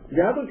 the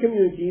other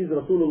communities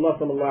Rasulullah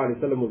sallallahu alayhi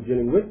wa sallam was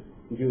dealing with,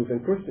 Jews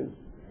and Christians.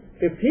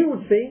 If he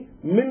would say,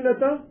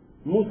 Millata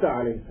Musa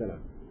alayhi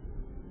salam.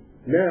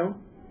 Now,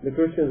 the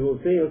Christians will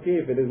say, okay,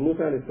 if it is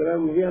Musa alayhi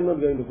salam, we are not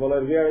going to follow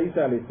it, we are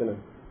Isa alayhi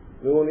salam.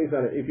 We want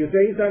Isa. If you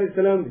say Isa alayhi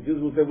salam, the Jews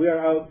will say, we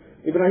are out.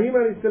 Ibrahim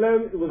alayhi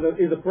salam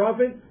is a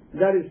prophet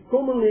that is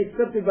commonly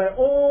accepted by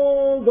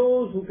all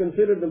those who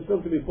consider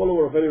themselves to be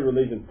followers of any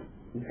religion.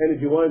 any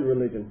divine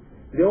religion.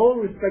 They all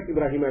respect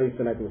Ibrahim alayhi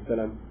salatu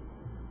wasalam.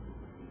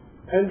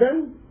 And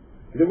then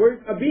the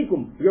word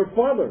abikum, your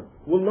father,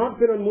 will not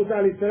fit on Musa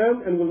alayhi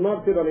salam and will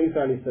not fit on Isa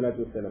alayhi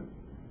salatu wasalam.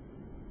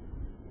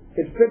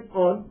 It fits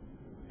on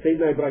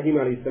Sayyidina Ibrahim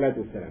alayhi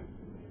salatu wasalam.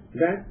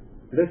 That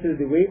this is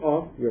the way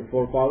of your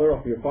forefather,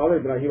 of your father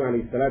Ibrahim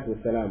alayhi salatu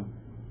wasalam.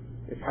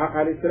 Ishaq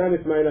alayhi salam,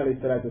 Ismail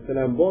alayhi salatu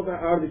wasalam, both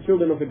are the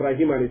children of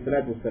Ibrahim alayhi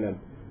salatu wasalam.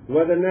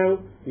 Whether now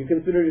you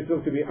consider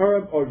yourself to be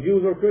Arab or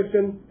Jews or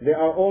Christian, they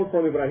are all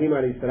from Ibrahim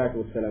alayhi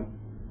salatu wasalam.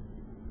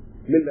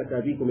 ملة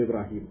أبيكم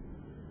إبراهيم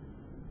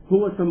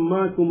هو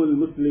سماكم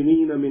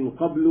المسلمين من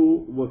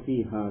قبل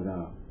وفي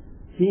هذا.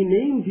 He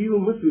named you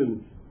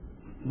Muslims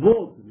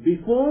both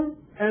before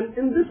and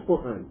in this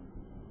Quran.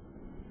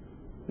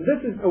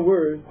 This is a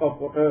word of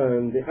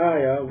Quran, the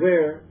ayah,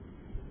 where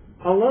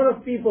a lot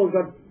of people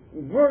got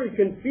very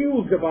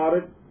confused about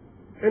it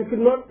and could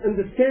not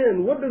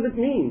understand what does it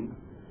mean.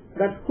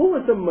 That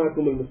huwa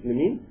sammakum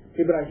al-muslimin,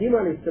 Ibrahim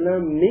alayhi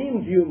salam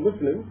named you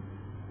Muslims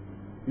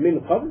min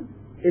qabl,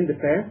 in the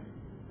past,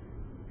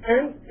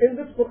 and in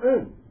this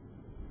Quran.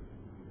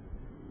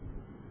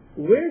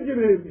 Where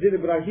did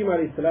Ibrahim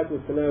alayhi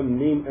salatu wasalam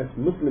name us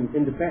Muslims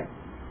in the past?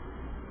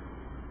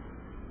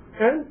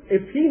 And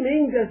if he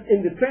named us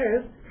in the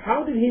past,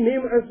 how did he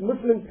name us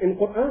Muslims in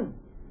Quran?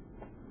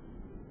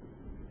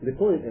 The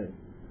point is,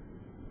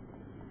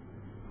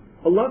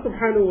 Allah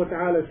subhanahu wa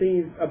ta'ala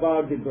says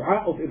about the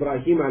dua of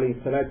Ibrahim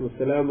alayhi salatu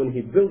wasalam when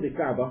he built the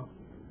Kaaba,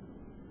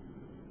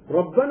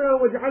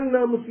 رَبَّنَا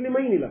وَاجْعَلْنَا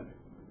مُسْلِمَيْنِ لَكَ.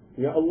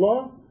 Ya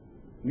Allah,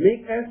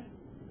 make us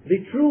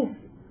the true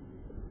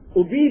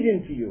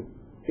obedient to you.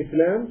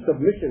 Islam,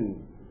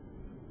 submission.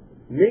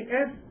 Make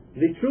us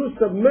the true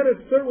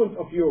submitted servants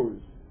of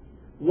yours.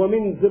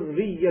 وَمِن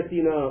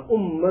ذُرِّيَّتِنَا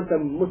أُمَّةً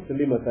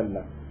مُسْلِمَةً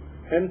لَكَ.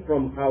 And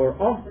from our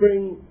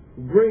offspring,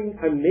 bring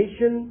a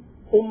nation,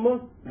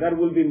 ummah, that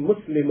will be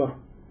Muslimah,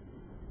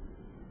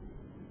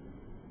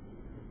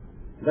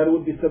 that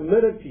will be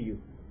submitted to you.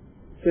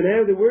 So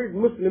now the word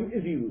Muslim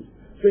is used.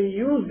 So he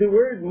used the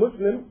word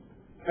Muslim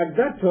at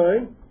that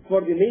time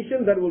for the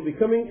nation that will be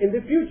coming in the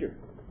future.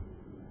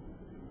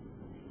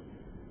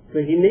 So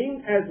he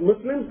named as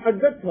Muslims at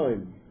that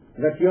time,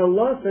 that Ya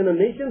Allah send a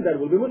nation that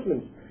will be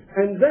Muslims.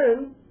 And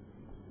then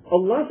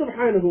Allah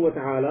subhanahu wa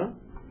ta'ala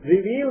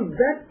revealed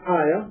that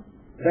ayah,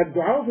 that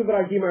dua of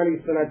Ibrahim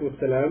alayhi salatu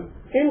wasalam,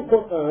 in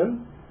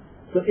Quran.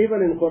 So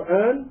even in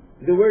Quran,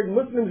 the word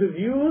Muslims is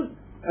used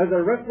as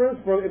a reference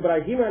from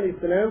Ibrahim alayhi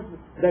salam,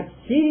 that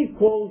he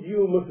calls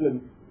you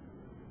Muslims.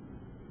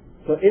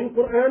 So in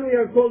Quran we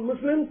are called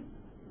Muslims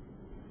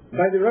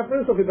by the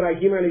reference of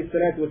Ibrahim alayhi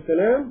salatu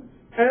wasalam,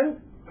 and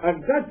at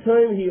that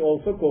time he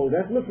also called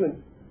us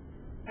Muslims.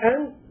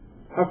 And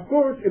of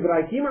course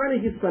Ibrahim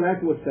alayhi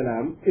salatu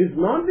wasalam is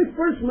not the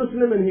first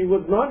Muslim, and he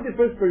was not the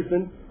first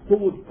person who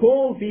would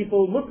call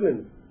people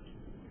Muslims.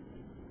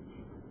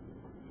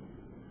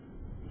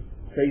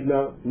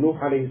 Sayyidina Nuh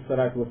alayhi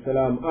salatu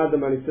wasalam,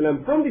 Adam alayhi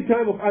salam, from the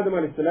time of Adam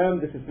alayhi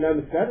salam, this Islam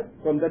is started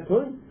from that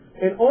time.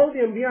 And all the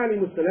Anbiya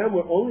alayhi salam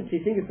were only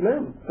teaching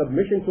Islam,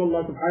 submission to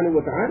Allah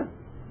subhanahu wa ta'ala.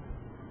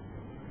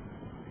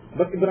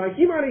 But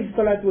Ibrahim alayhi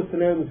salatu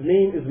wasalam's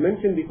name is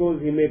mentioned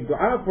because he made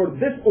dua for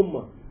this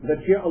ummah,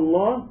 that Ya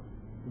Allah,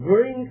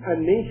 bring a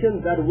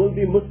nation that will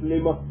be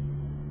Muslimah.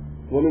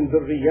 وَمِن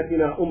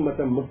ذُرِّيَّتِنَا أُمَّةً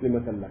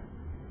مُسْلِمَةً لَكَ.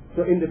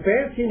 So in the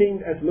past he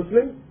named as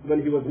Muslims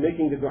when he was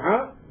making the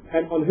dua,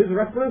 and on his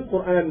reference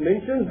Quran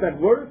mentions that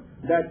word,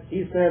 that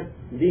he said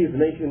these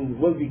nations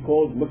will be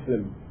called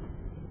Muslims.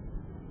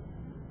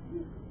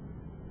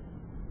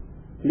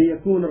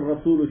 لِيَكُونَ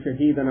الرَّسُولُ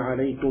شَهِيدًا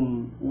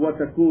عَلَيْكُمْ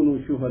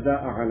وَتَكُونُوا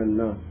شُهَدَاءَ عَلَى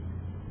النَّاسِ.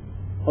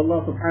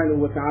 Allah subhanahu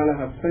wa ta'ala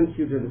has sent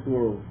you to this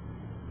world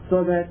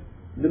so that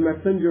the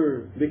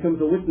messenger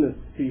becomes a witness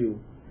to you,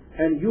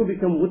 and you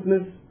become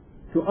witness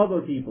to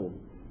other people.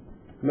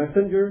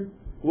 Messenger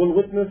will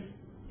witness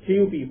to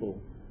you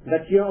people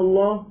that Ya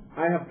Allah,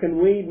 I have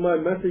conveyed my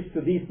message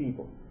to these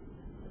people,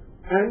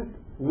 and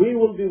we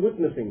will be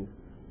witnessing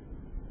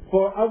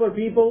for other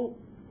people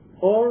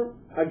or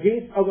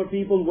against other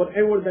people,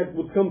 whatever that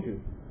would come to.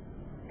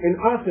 In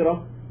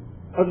Akhirah,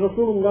 as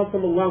Rasulullah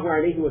sallallahu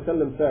alayhi wa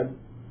sallam said,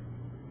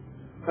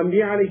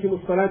 Anbiya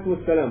alayhimu salatu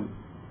wa salam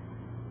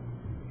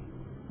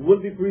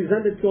will be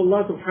presented to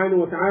Allah subhanahu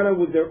wa ta'ala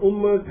with their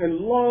ummahs, and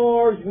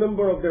large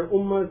number of their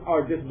ummahs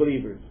are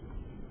disbelievers.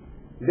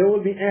 They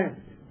will be asked,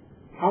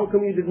 how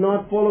come you did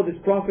not follow this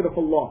Prophet of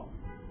Allah?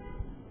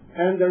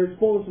 And the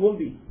response will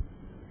be,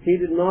 he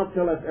did not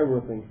tell us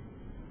everything.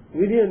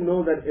 We didn't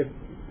know that if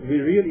we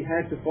really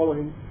had to follow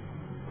him.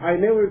 I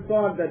never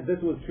thought that this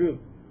was true.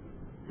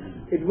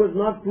 It was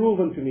not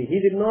proven to me. He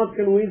did not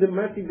convey the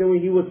message the way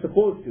he was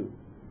supposed to.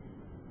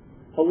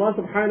 Allah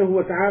subhanahu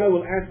wa ta'ala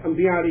will ask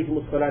Anbiya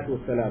alayhimus salatu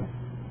wassalam,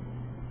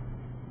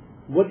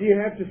 what do you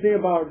have to say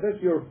about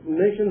this? Your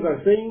nations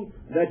are saying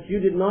that you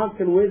did not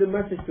convey the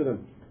message to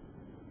them.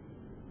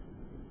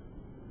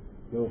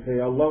 They will say,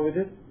 Allah with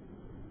it.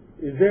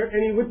 Is there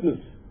any witness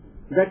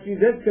that you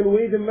did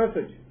convey the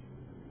message?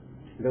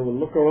 They will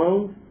look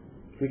around.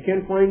 We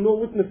can't find no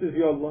witnesses,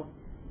 Ya Allah.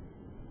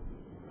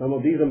 Some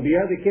of these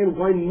Anbiya, they can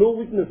find no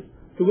witness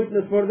to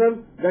witness for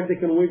them that they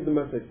can wait the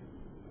message.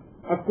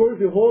 Of course,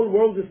 the whole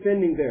world is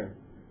standing there.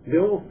 The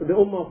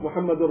Ummah of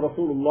Muhammadur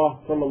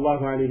Rasulullah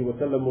sallallahu alayhi wa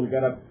sallam will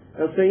get up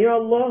and say, Ya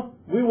Allah,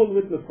 we will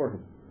witness for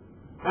him.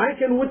 I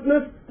can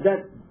witness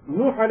that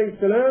Nuh alayhi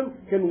salam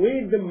can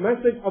wait the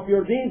message of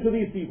your deen to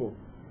these people.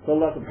 So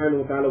Allah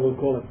subhanahu wa ta'ala will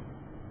call us.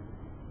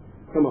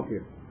 Come up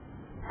here.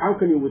 How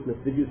can you witness?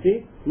 Did you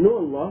see? No,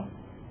 Allah.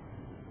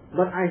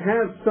 But I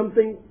have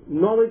something,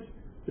 knowledge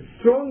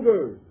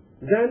stronger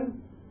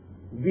than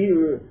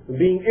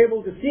being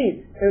able to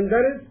see. And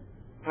that is,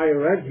 I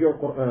read your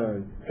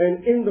Quran.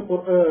 And in the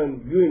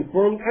Quran, you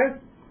informed us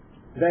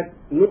that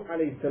Nuh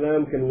alayhi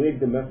salam can wait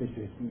the message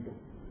to his people.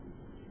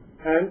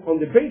 And on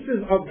the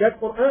basis of that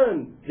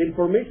Quran, the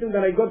information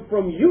that I got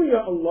from you,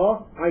 Ya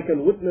Allah, I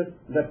can witness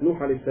that Nuh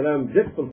alayhi salam did fulfill